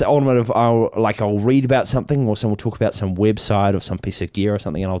me, it's the ultimate of, I'll read about something, or someone will talk about some website or some piece of gear or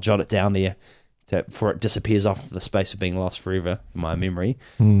something, and I'll jot it down there before it disappears off into the space of being lost forever in my memory.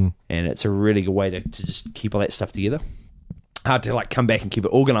 And it's a really good way to just keep all that stuff together. Hard to come back and keep it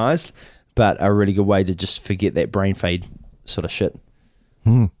organized, but a really good way to just forget that brain fade sort of shit.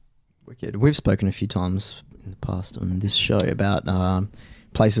 Wicked. We've spoken a few times in the past on this show about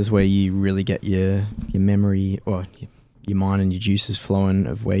places where you really get your memory, or your mind and your juices flowing,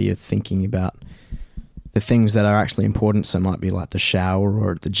 of where you're thinking about the things that are actually important. So it might be like the shower,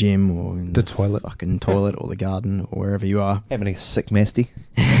 or at the gym, or in the toilet, fucking toilet, or the garden, or wherever you are. Having a sick masty.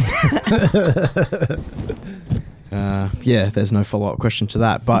 Yeah, there's no follow-up question to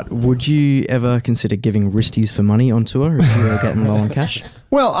that. But would you ever consider giving wristies for money on tour if you were getting low on cash?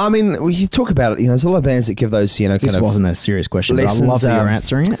 Well, you talk about it. There's a lot of bands that give those, This wasn't a serious question, but I love that you're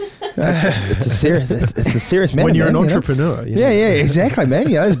answering it. It's a serious matter. When you're man, an you know? entrepreneur. You know? Yeah, exactly, man.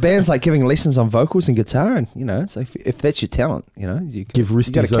 You know, there's bands like giving lessons on vocals and guitar, and you know, so if that's your talent, you know, you Give got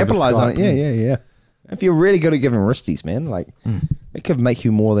wristies to capitalize over on it. Skype. Yeah. If you're really good at giving wristies, man, like it could make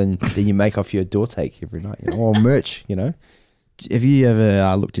you more than you make off your door take every night, you know, or merch, you know. Have you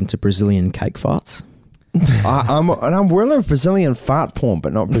ever looked into Brazilian cake farts? I'm well of Brazilian fart porn,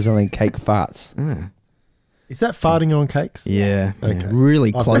 but not Brazilian cake farts. Is that farting on cakes? Yeah, Okay.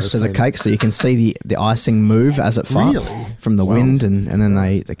 really I've close to never the seen cake, so you can see the icing move as it farts Really? from the Wow. wind, and then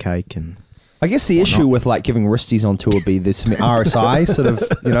they eat the cake. And I guess the issue with like giving wristies on tour would be there's some RSI sort of,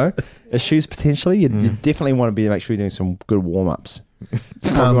 you know, issues potentially. You definitely want to make sure you're doing some good warm ups.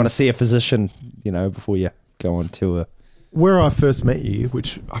 Probably want to see a physician, you know, before you go on tour. Where I first met you,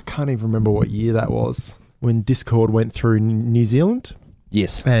 which I can't even remember what year that was, when Discord went through New Zealand.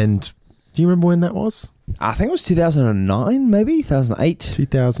 Yes, And do you remember when that was? I think it was 2009, maybe 2008.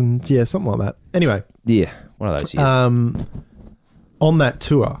 2000, yeah, something like that. Anyway, Yeah, one of those years. on that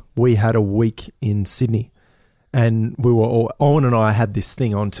tour, we had a week in Sydney, and we were all, Owen and I had this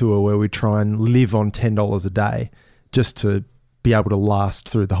thing on tour where we try and live on $10 a day just to be able to last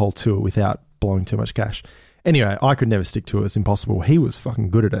through the whole tour without blowing too much cash. Anyway, I could never stick to it. It's impossible. He was fucking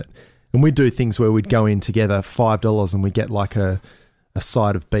good at it. And we'd do things where we'd go in together, $5, and we'd get like a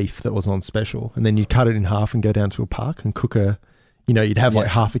side of beef that was on special. And then you'd cut it in half and go down to a park and cook you'd have like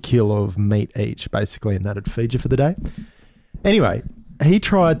half a kilo of meat each, basically, and that'd feed you for the day. Anyway, he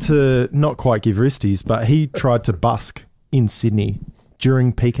tried to not quite give wristies, but he tried to busk in Sydney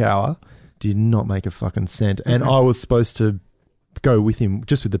during peak hour. Did not make a fucking cent. And I was supposed to go with him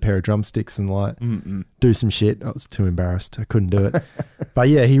just with a pair of drumsticks and like do some shit. I was too embarrassed. I couldn't do it. But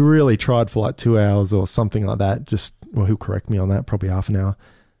yeah, he really tried for like 2 hours or something like that. He'll correct me on that, probably half an hour.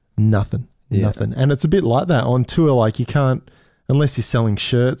 Nothing. And it's a bit like that on tour. Like you can't, unless you're selling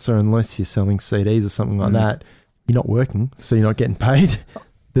shirts or unless you're selling CDs or something like that, you're not working, so you're not getting paid.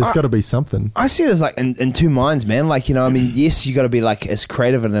 There's got to be something. I see it as like in two minds, man. Like, you know, I mean, yes, you got to be like as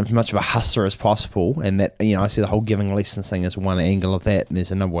creative and as much of a hustler as possible. And that, you know, I see the whole giving lessons thing as one angle of that. And there's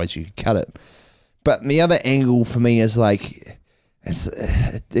a number of ways you could cut it. But the other angle for me is like,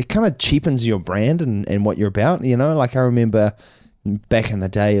 it kind of cheapens your brand and what you're about, you know? Like I remember back in the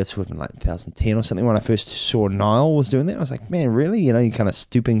day, it's would have been like 2010 or something when I first saw Niall was doing that. I was like, man, really? You know, you're kind of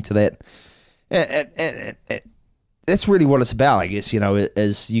stooping to that. That's really what it's about, I guess, you know,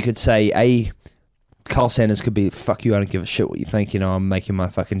 is you could say, Carl Sanders could be, fuck you, I don't give a shit what you think, you know, I'm making my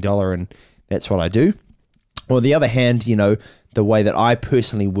fucking dollar and that's what I do. Or on the other hand, you know, the way that I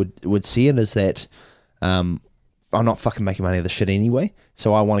personally would see it is that I'm not fucking making money of the shit anyway,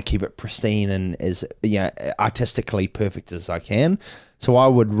 so I want to keep it pristine and as, you know, artistically perfect as I can. So I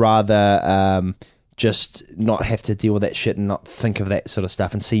would rather just not have to deal with that shit and not think of that sort of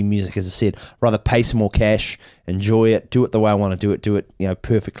stuff and see music, as I said, rather pay some more cash, enjoy it, do it the way I want to do it, you know,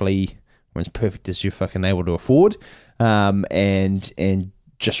 perfectly, or as perfect as you're fucking able to afford, and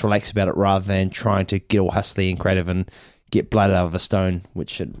just relax about it rather than trying to get all hustly and creative and get blood out of a stone,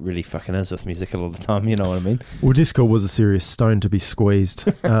 which it really fucking is with music a lot of the time, you know what I mean? Well, Discord was a serious stone to be squeezed.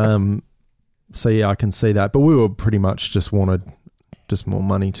 So yeah, I can see that. But we were pretty much just wanted just more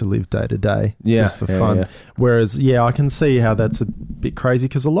money to live day to day, just for fun. Yeah. Whereas, yeah, I can see how that's a bit crazy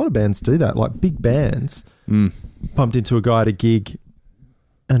because a lot of bands do that. Like big bands, bumped into a guy at a gig,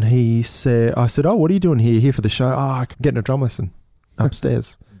 and I said, "Oh, what are you doing here for the show?" "Oh, I'm getting a drum lesson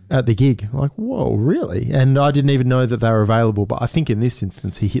upstairs." At the gig. I'm like, whoa, really? And I didn't even know that they were available, but I think in this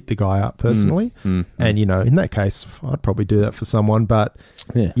instance he hit the guy up personally. And, you know, in that case, I'd probably do that for someone. But,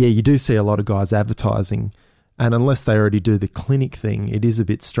 yeah, you do see a lot of guys advertising, and unless they already do the clinic thing, it is a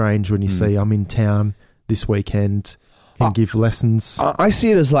bit strange when you see, I'm in town this weekend, can give lessons. I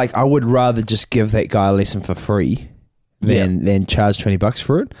see it as like, I would rather just give that guy a lesson for free than charge $20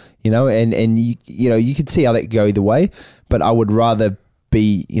 for it, you know, and you know, you could see how that could go either way, but I would rather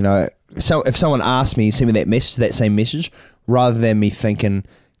be, you know, so if someone asked me, send me that same message, rather than me thinking,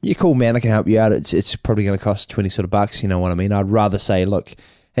 yeah, cool, man, I can help you out, it's probably going to cost $20 sort of bucks, you know what I mean? I'd rather say, look,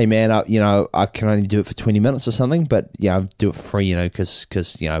 hey man, I can only do it for 20 minutes or something, but yeah, I'll do it for free, you know,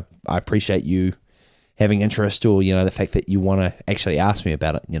 because you know, I appreciate you having interest, or, you know, the fact that you want to actually ask me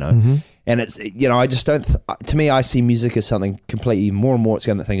about it, you know. And it's, you know, I just don't, to me, I see music as something completely, more and more it's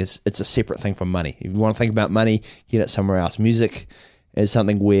going to think it's a separate thing from money. If you want to think about money, get it somewhere else. Music is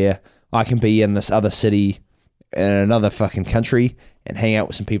something where I can be in this other city in another fucking country and hang out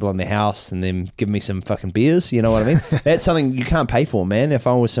with some people in their house and then give me some fucking beers, you know what I mean? That's something you can't pay for, man. If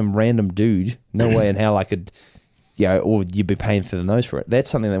I was some random dude, no way in hell I could, you know, or you'd be paying for the nose for it. That's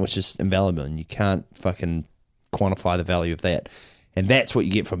something that was just invaluable, and you can't fucking quantify the value of that. And that's what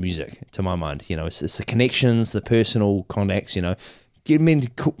you get from music, to my mind. You know, it's the connections, the personal contacts, you know, meeting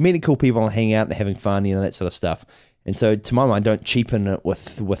cool people and hanging out and having fun, you know, that sort of stuff. And so, to my mind, don't cheapen it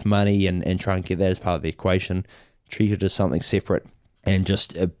with money and try and get that as part of the equation. Treat it as something separate and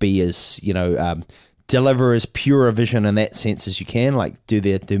just be as, you know, deliver as pure a vision in that sense as you can. Like, do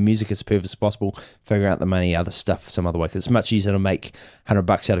the music as perfect as possible, figure out the money, other stuff some other way. Because it's much easier to make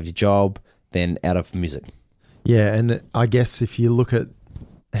 $100 out of your job than out of music. Yeah, and I guess if you look at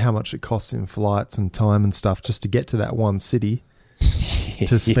how much it costs in flights and time and stuff just to get to that one city,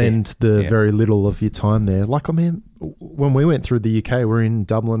 to spend the very little of your time there. Like, I mean, when we went through the UK, we're in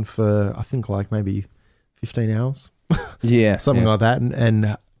Dublin for, I think, like maybe 15 hours. Yeah. Something like that.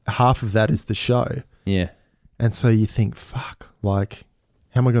 And half of that is the show. Yeah. And so you think, fuck, like,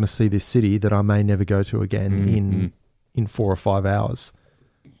 how am I going to see this city that I may never go to again in 4 or 5 hours,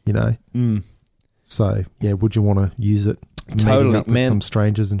 you know? So, yeah, would you want to use it? Totally, up with man. Some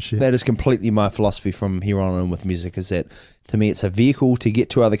strangers and shit. That is completely my philosophy from here on in with music, is that, to me, it's a vehicle to get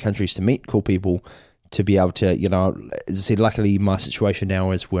to other countries, to meet cool people, to be able to, you know, as I said, luckily my situation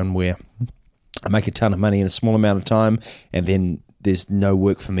now is one where I make a ton of money in a small amount of time, and then there's no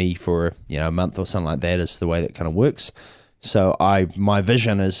work for me for, you know, a month or something like that is the way that kind of works. So my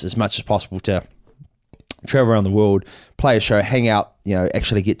vision is, as much as possible, to travel around the world, play a show, hang out, you know,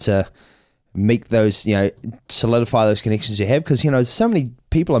 actually get to make those, you know, solidify those connections you have. Because, you know, there's so many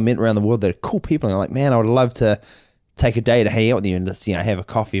people I met around the world that are cool people, and I'm like, man, I would love to take a day to hang out with you and just, you know, have a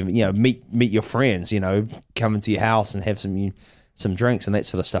coffee, you know, meet your friends, you know, come into your house and have some drinks and that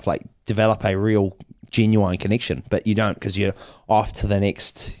sort of stuff. Like, develop a real genuine connection. But you don't, because you're off to the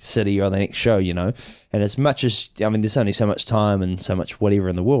next city or the next show, you know. And as much as, I mean, there's only so much time and so much whatever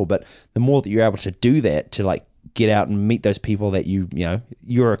in the world, but the more that you're able to do that, to like get out and meet those people that you know,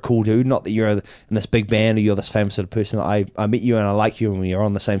 you're a cool dude, not that you're in this big band or you're this famous sort of person. I meet you and I like you and we are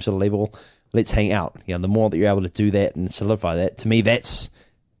on the same sort of level. Let's hang out. You know, the more that you're able to do that and solidify that, to me, that's,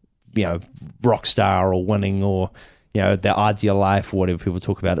 you know, rock star or winning, or, you know, the odds of your life or whatever people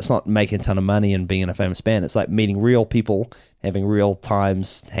talk about. It's not making a ton of money and being in a famous band. It's like meeting real people, having real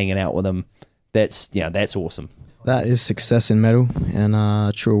times, hanging out with them. That's, you know, that's awesome. That is success in metal,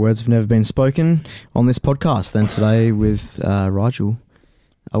 and truer words have never been spoken on this podcast than today with Rigel.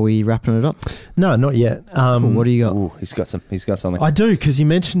 Are we wrapping it up? No, not yet. Cool. What do you got? Ooh, he's got something. I do, because you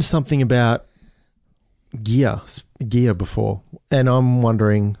mentioned something about gear before, and I'm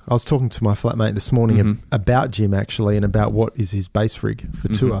wondering, I was talking to my flatmate this morning about Jim, actually, and about what is his bass rig for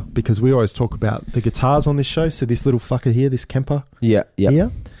tour, because we always talk about the guitars on this show. So this little fucker here, this Kemper here,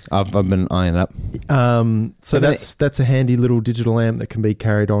 I've been eyeing up. So that's a handy little digital amp that can be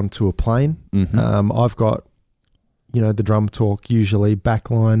carried on to a plane. I've got, you know, the drum talk, usually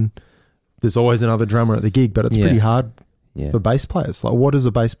backline. There's always another drummer at the gig, but it's pretty hard for bass players. Like, what does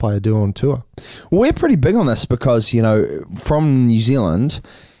a bass player do on tour? We're pretty big on this because, you know, from New Zealand,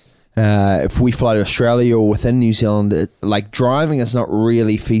 if we fly to Australia or within New Zealand, like, driving is not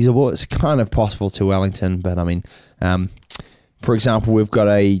really feasible. It's kind of possible to Wellington, but I mean, for example, we've got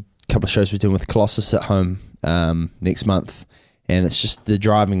a couple of shows we're doing with Colossus at home next month, and it's just the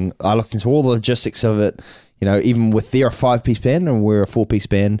driving. I looked into all the logistics of it. You know, even with they're a 5-piece band and we're a 4-piece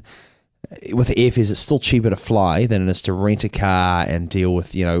band, with the airfares, it's still cheaper to fly than it is to rent a car and deal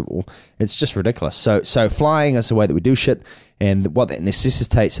with, you know, it's just ridiculous. So flying is the way that we do shit, and what that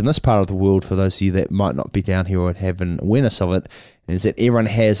necessitates in this part of the world, for those of you that might not be down here or have an awareness of it, is that everyone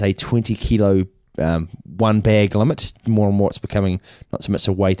has a 20 kilo one bag limit. More and more it's becoming not so much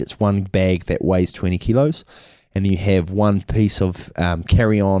a weight, it's one bag that weighs 20 kilos, and then you have one piece of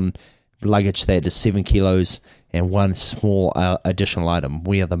carry-on luggage that is 7 kilos and one small additional item.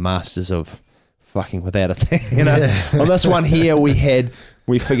 We are the masters of fucking without it. You know, on this one here, we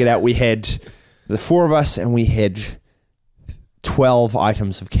figured out we had the 4 of us, and we had 12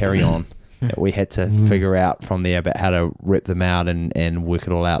 items of carry-on that we had to figure out from there about how to rip them out and work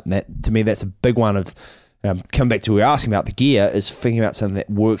it all out. And that, to me, that's a big one of come back to what we were asking about the gear, is figuring out something that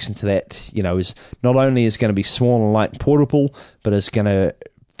works into that, you know, is not only is going to be small and light and portable, but is going to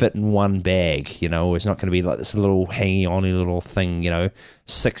fit in one bag, you know. It's not going to be like this little hanging on little thing, you know,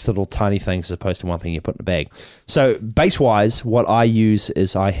 6 little tiny things as opposed to one thing you put in a bag. So bass wise, what I use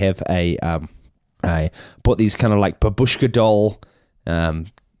is I have I bought these kind of like babushka doll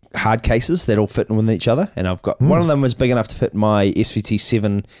hard cases that all fit in with each other, and I've got one of them was big enough to fit my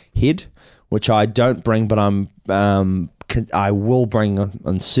SVT7 head, which I don't bring, but I will bring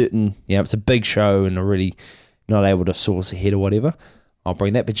on certain, you know, it's a big show and I'm really not able to source a head or whatever, I'll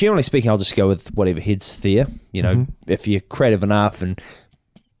bring that. But generally speaking, I'll just go with whatever head's there. You know, if you're creative enough and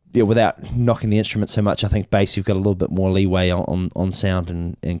without knocking the instrument so much, I think bass you've got a little bit more leeway on sound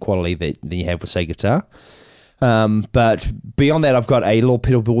and quality than you have with, say, guitar. But beyond that, I've got a little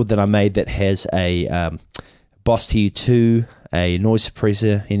pedal board that I made that has a Boss TU2, a noise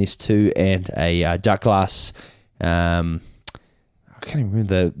suppressor NS2, and a dark glass. I can't even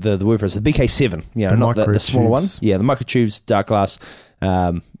remember the word for it. It's the BK7, not the smaller one. Yeah, the microtubes dark glass.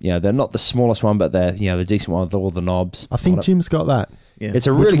 They're not the smallest one, but they're the decent one with all the knobs. I think Jim's got that. Yeah. It's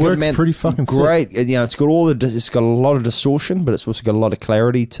a really good, works pretty fucking great. sick. It's got it's got a lot of distortion, but it's also got a lot of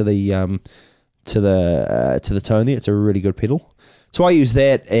clarity to the tone there. It's a really good pedal. So I use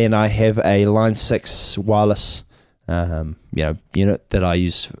that, and I have a Line 6 wireless unit that I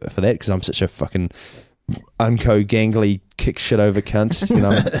use for that because I'm such a fucking unco gangly kick shit over cunt.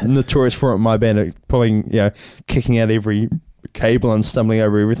 I'm notorious for it in my band, pulling kicking out every cable and stumbling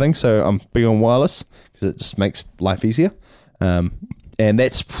over everything. So I'm big on wireless because it just makes life easier. And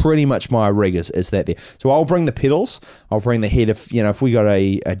that's pretty much my rig is that there. So I'll bring the pedals. I'll bring the head. If we got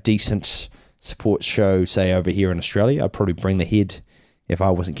a decent support show, say over here in Australia, I'd probably bring the head if I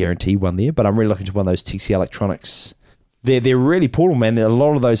wasn't guaranteed one there. But I'm really looking to one of those TC Electronics. They're really portable, man. A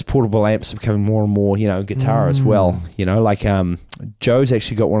lot of those portable amps are becoming more and more, guitar as well. Like Joe's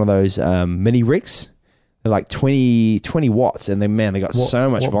actually got one of those mini rigs. They're like 20 watts, and they got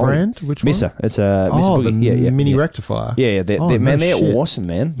so much volume. Brand? Which Mesa. one? It's a Mesa the mini rectifier. Yeah, they're awesome,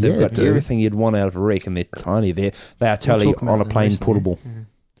 man. They've got everything you'd want out of a rig, and they're tiny. They are totally on a plane portable.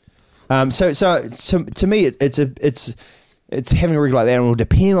 So to me, it's having a rig like that, and it will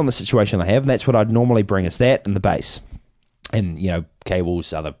depend on the situation they have, and that's what I'd normally bring is that and the bass. And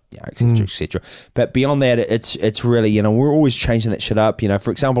cables, other etc. But beyond that, it's really we're always changing that shit up.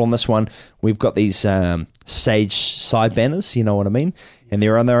 For example, on this one, we've got these stage side banners. You know what I mean? And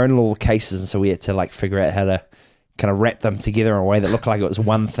they're on their own little cases, and so we had to figure out how to kind of wrap them together in a way that looked like it was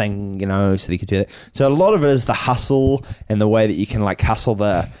one thing. So they could do that. So a lot of it is the hustle and the way that you can hustle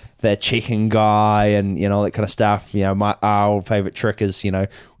the checking guy and that kind of stuff. Our old favorite trick is you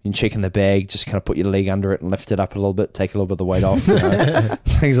check in the bag, just kind of put your leg under it and lift it up a little bit, take a little bit of the weight off,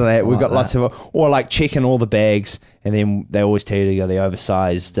 things like that. We've got lots of, or checking all the bags, and then they always tell you to go the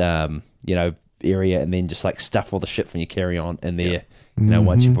oversized, area, and then just stuff all the shit from your carry on in there.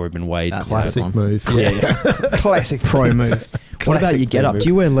 Once you've already been weighed. Classic move. Yeah. Classic pro move. What about your get up? Do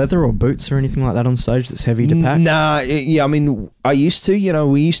you wear leather or boots or anything like that on stage that's heavy to pack? Nah, yeah, I mean, I used to,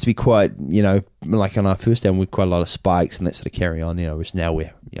 we used to be quite, like on our first album, we had quite a lot of spikes and that sort of carry on, which now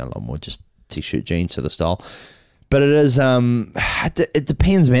we're a lot more just t-shirt, jeans sort of style. But it is, it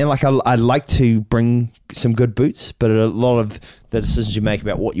depends, man. I like to bring some good boots, but a lot of the decisions you make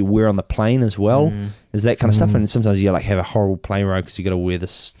about what you wear on the plane as well is that kind of stuff. And sometimes you have a horrible plane ride because you got to wear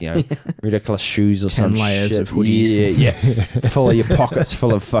this, ridiculous shoes or 10 layers shit. of hoodies. Yeah. Full of your pockets,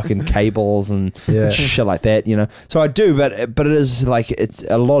 full of fucking cables and shit like that, So I do, but it is it's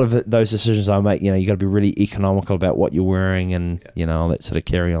a lot of those decisions I make. You got to be really economical about what you're wearing and all that sort of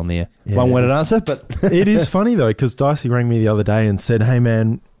carry on there. Yeah, one-worded answer, but it is funny though because Dicey rang me the other day and said, "Hey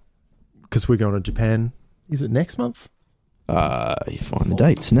man, because we're going to Japan. Is it next month?" You find the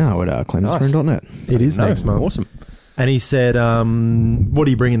dates now at clemensroom.net. It is next month. Awesome. And he said, "What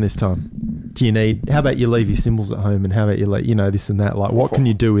are you bringing this time? Do you need? How about you leave your cymbals at home, and how about you let this and that? What can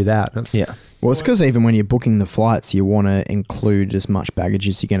you do with that?" Well, it's because even when you're booking the flights, you want to include as much baggage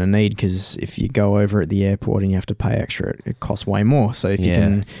as you're going to need because if you go over at the airport and you have to pay extra, it costs way more. So if you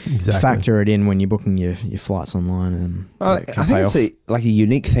can factor it in when you're booking your flights online, and I think it's a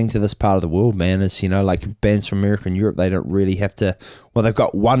unique thing to this part of the world, man. Is bands from America and Europe, they don't really have to. Well, they've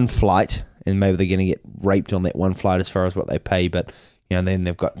got one flight, and maybe they're going to get raped on that one flight as far as what they pay, but and then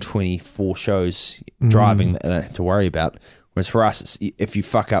they've got 24 shows driving that they don't have to worry about. Whereas for us, it's, if you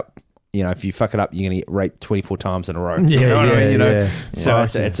fuck up. If you fuck it up, you're going to get raped 24 times in a row. So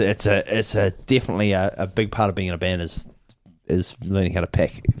it's a definitely a big part of being in a band is learning how to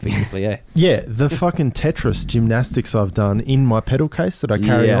pack effectively. Yeah, the fucking Tetris gymnastics I've done in my pedal case that I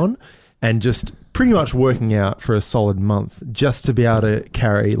carry on, and just pretty much working out for a solid month just to be able to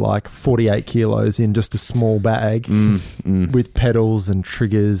carry 48 kilos in just a small bag with pedals and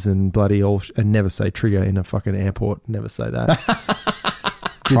triggers and bloody all and never say trigger in a fucking airport. Never say that.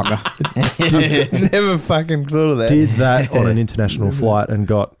 Never fucking thought of that. Did that on an international flight and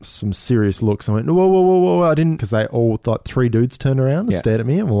got some serious looks. I went, whoa, I didn't, because they all thought 3 dudes turned around and stared at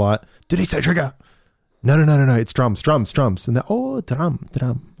me and were like, "Did he say trigger?" No, it's drums. And they're,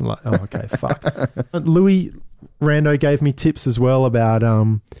 drum. I'm like, oh, okay, fuck. Louis Rando gave me tips as well about,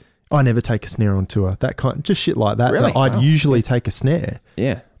 I never take a snare on tour. That kind, just shit like that. Really? I'd usually take a snare.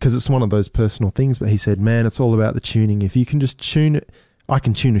 Yeah. Because it's one of those personal things. But he said, man, it's all about the tuning. If you can just tune it I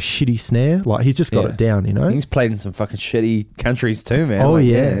can tune a shitty snare. Like, he's just got it down, you know? He's played in some fucking shitty countries too, man. Oh, Like,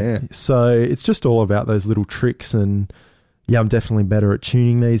 yeah. So it's just all about those little tricks. And yeah, I'm definitely better at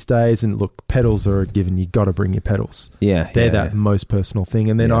tuning these days. And look, pedals are a given. You got to bring your pedals. Yeah. They're that most personal thing.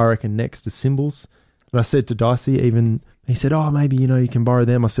 And then I reckon next to cymbals. And I said to Dicey, he said, oh, maybe, you can borrow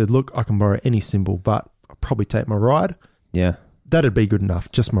them. I said, look, I can borrow any cymbal, but I'll probably take my ride. Yeah. That'd be good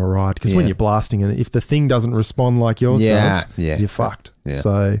enough, just my ride. Because when you're blasting, and if the thing doesn't respond like yours does, you're fucked. Yeah.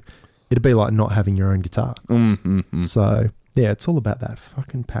 So it'd be like not having your own guitar. So yeah, it's all about that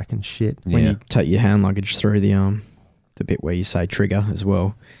fucking packing shit. When you take your hand luggage through the bit where you say trigger as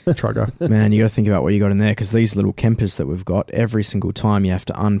well. Trigger. Man, you got to think about what you got in there, because these little Kempers that we've got, every single time you have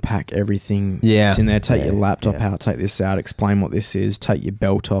to unpack everything that's in there. Take your laptop out, take this out, explain what this is, take your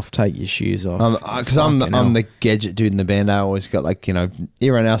belt off, take your shoes off. Because I'm the gadget dude in the band. I always got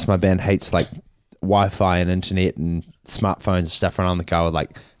everyone else in my band hates like Wi-Fi and internet and smartphones and stuff, and I'm the guy with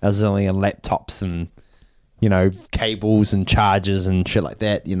like a zillion laptops and cables and chargers and shit like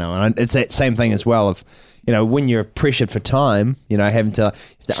that, and it's that same thing as well of, when you're pressured for time, having to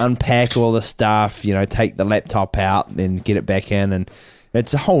unpack all the stuff, take the laptop out and then get it back in, and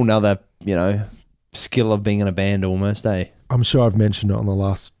it's a whole nother, skill of being in a band almost, eh? I'm sure I've mentioned it on the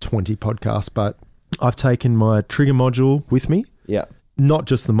last 20 podcasts, but I've taken my trigger module with me. Yeah. Not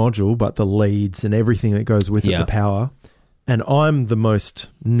just the module, but the leads and everything that goes with it, the power. And I'm the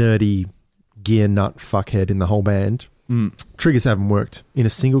most nerdy gear nut fuckhead in the whole band. Triggers haven't worked in a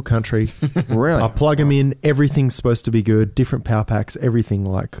single country. Really? I plug them in. Everything's supposed to be good. Different power packs. Everything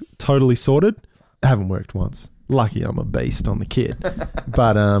like totally sorted. Haven't worked once. Lucky I'm a beast on the kit.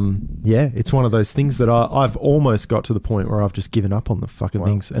 But it's one of those things that I've almost got to the point where I've just given up on the fucking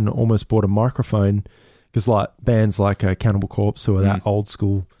things and almost bought a microphone, because like bands like Cannibal Corpse, who are that old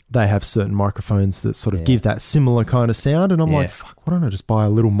school, they have certain microphones that sort of give that similar kind of sound. And I'm like, fuck, why don't I just buy a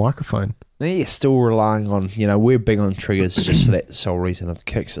little microphone? You're still relying on, we're big on triggers just for that sole reason of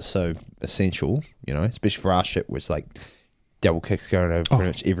kicks are so essential, especially for our shit, where it's like double kicks going over pretty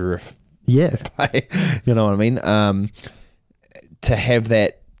much every riff. Yeah. Play, you know what I mean? To have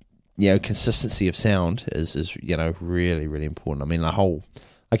that, consistency of sound is really, really important. I mean,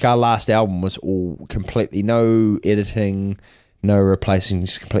 our last album was all completely no editing, no replacing,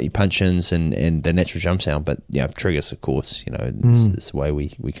 just completely punch-ins and the natural drum sound. But triggers, of course, it's the way we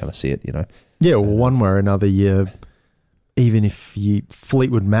kind of see it. Yeah, well, one way or another, even if you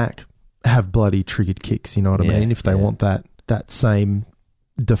Fleetwood Mac have bloody triggered kicks, you know what I mean? If they want that same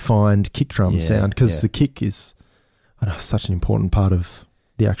defined kick drum sound, because the kick is such an important part of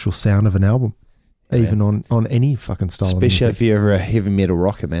the actual sound of an album, even on any fucking style. Especially if you're a heavy metal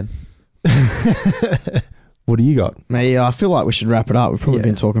rocker, man. What do you got? Mate, I feel like we should wrap it up. We've probably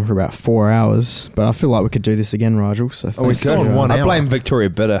been talking for about 4 hours, but I feel like we could do this again, Rigel. So we could. I blame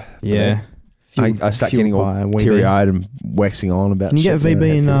Victoria Bitter. Yeah. I start getting all teary-eyed and waxing on about. Can you get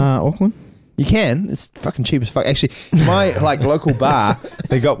VB in Auckland? You can. It's fucking cheap as fuck. Actually, my local bar,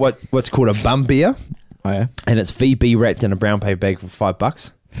 they got what's called a bum beer. Oh yeah. And it's VB wrapped in a brown paper bag for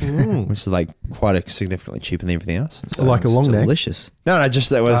 $5. Which is quite significantly cheaper than everything else. So like a long neck. Delicious. No,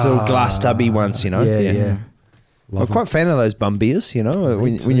 just that was little glass stubby ones, Yeah. I'm quite a fan of those bum beers,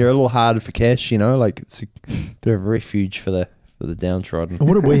 when you're a little hard for cash, it's a bit of a refuge for the downtrodden.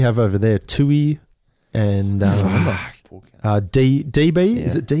 What did we have over there? Tui and DB?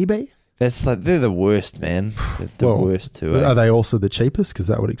 Is it DB? That's they're the worst, man. They're the worst too. Are they also the cheapest? Because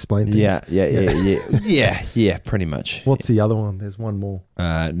that would explain things. Yeah, pretty much. What's the other one? There's one more.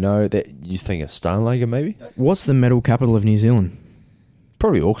 No, that you think of Starnlager maybe? What's the metal capital of New Zealand?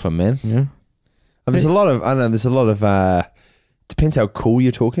 Probably Auckland, man. Yeah. There's a lot of depends how cool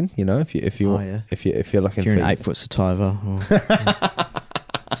you're talking, if you're looking if you're an 8-foot sativa or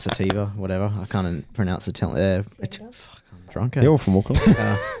sativa, whatever. I can't pronounce the fuck, I'm drunk. They're all from Auckland.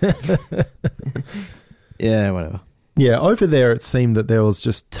 Yeah, whatever. Yeah, over there it seemed that there was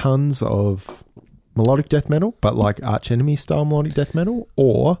just tons of melodic death metal, but like Arch Enemy style melodic death metal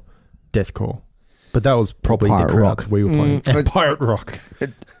or deathcore. But that was probably the crowds we were playing. Pirate rock.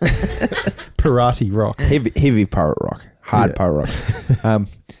 Pirati rock. Heavy pirate rock. Hard pirate rock.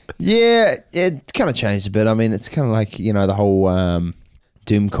 It kind of changed a bit. I mean, it's kind of like, the whole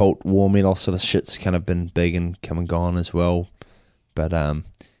doom cult, war metal sort of shit's kind of been big and come and gone as well. But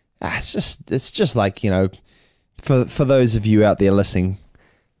it's just like, for those of you out there listening,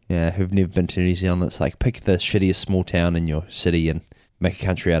 who've never been to New Zealand, it's like pick the shittiest small town in your city and make a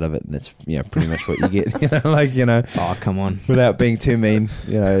country out of it, and that's pretty much what you get. Oh, come on. Without being too mean,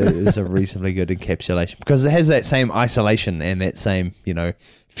 it's a reasonably good encapsulation because it has that same isolation and that same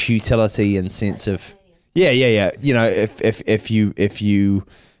futility and sense of Yeah. You know, if you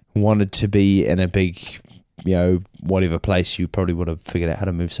wanted to be in a big, you know, whatever place, you probably would have figured out how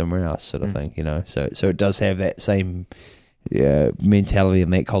to move somewhere else, sort of thing. You know, so it does have that same mentality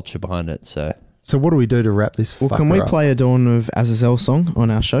and that culture behind it. So what do we do to wrap this? Well, can we play a Dawn of Azazel song on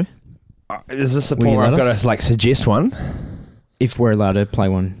our show? Is this the point where I've got to like suggest one? If we're allowed to play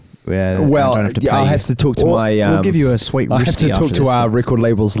one. Well, I'll have to talk to my. We'll give you a sweet. I have to talk to our record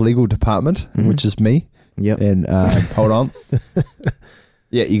label's legal department, which is me. Yep. And hold on.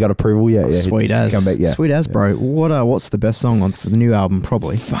 Yeah, you got approval. Yeah. Sweet as. Come back, yeah. Sweet as, bro. What's the best song on for the new album?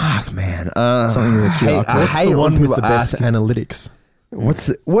 Probably. Fuck, man. Something with a QR code. What's the one with the best analytics?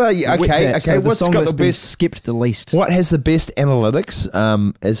 Okay. So what's the song got that's the been best? skipped the least? What has the best analytics?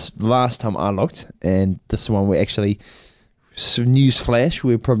 Is last time I looked, and this one we actually. So newsflash,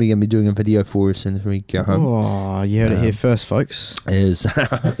 we're probably going to be doing a video for us as soon as we go home. Oh, you heard it here first, folks. Is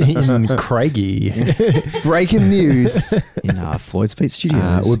in Craigie. Breaking news. In Floyd's Feet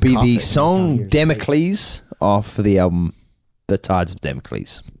Studios. Would be the song Damocles off the album The Tides of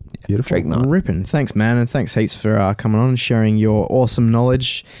Damocles. Beautiful. Track 9. Ripping. Thanks, man, and thanks heaps for coming on and sharing your awesome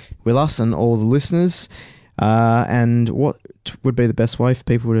knowledge with us and all the listeners. And what would be the best way for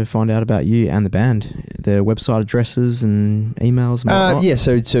people to find out about you and the band? Their website addresses and emails and whatnot? Yeah,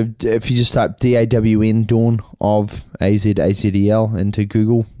 so if you just type DAWN, Dawn of AZAZEL into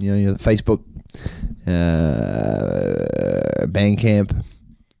Google, you know, Facebook, Bandcamp,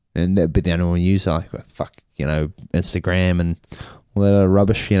 and that'd be the only one we use. Like, you know, Instagram and all that other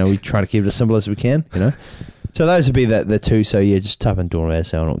rubbish. You know, we try to keep it as simple as we can, you know. So those would be the two. So yeah, just type in Dawn of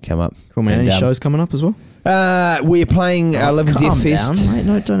Azazel and it'll come up. Cool, man. And, Any shows coming up as well? We're playing Living Death Fest. Down, mate.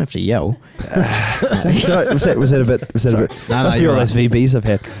 No, don't have to yell. was that a bit? No, must be all right. those VBs I've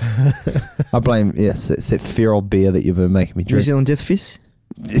had. I blame it's that feral beer that you've been making me New drink. Zealand Death Fest?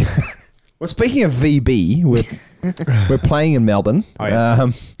 Well, speaking of VB, we're playing in Melbourne. Oh, yeah.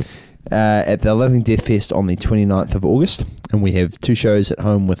 At the Living Death Fest on the 29th of August, and we have two shows at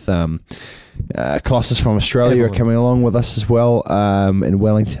home with Colossus from Australia are coming along with us as well, in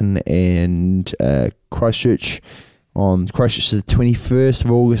Wellington and Christchurch. Christchurch is the 21st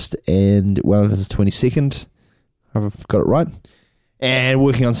of August and Wellington is the 22nd. I've got it right. And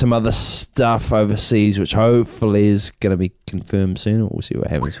working on some other stuff overseas, which hopefully is going to be confirmed soon. We'll see what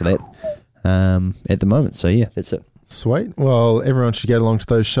happens with that at the moment. So yeah, that's it. Sweet. Well, everyone should get along to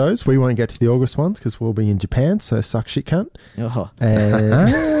those shows. We won't get to the August ones because we'll be in Japan, so suck shit, cunt. Oh.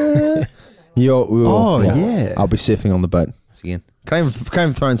 And yeah. I'll be surfing on the boat again. Game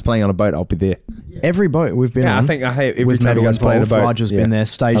of Thrones playing on a boat, I'll be there. Every boat we've been on. I think every with time you guys play on a boat. Rigel's been there,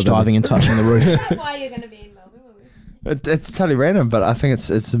 stage diving and touching the roof. That's why you're going to be in Melbourne, will we? It's totally random, but I think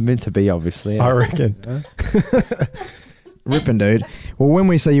it's meant to be, obviously. I reckon. Ripping, dude. Well, when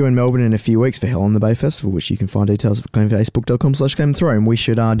we see you in Melbourne in a few weeks for Hell on the Bay Festival, which you can find details at facebook.com/GameThrone, we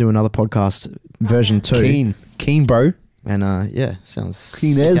should do another podcast version 2. Keen, bro. And sounds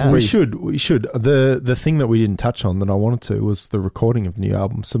keen as we should. The thing that we didn't touch on that I wanted to was the recording of the new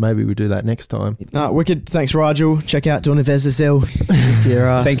album. So maybe we do that next time. Wicked. Thanks, Rigel. Check out Dawn of Azazel.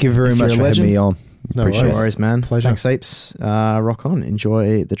 Thank you very much for having me on. No worries, man. Pleasure. Thanks heaps. Rock on.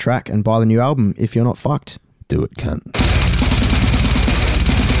 Enjoy the track and buy the new album if you're not fucked. Do it, cunt.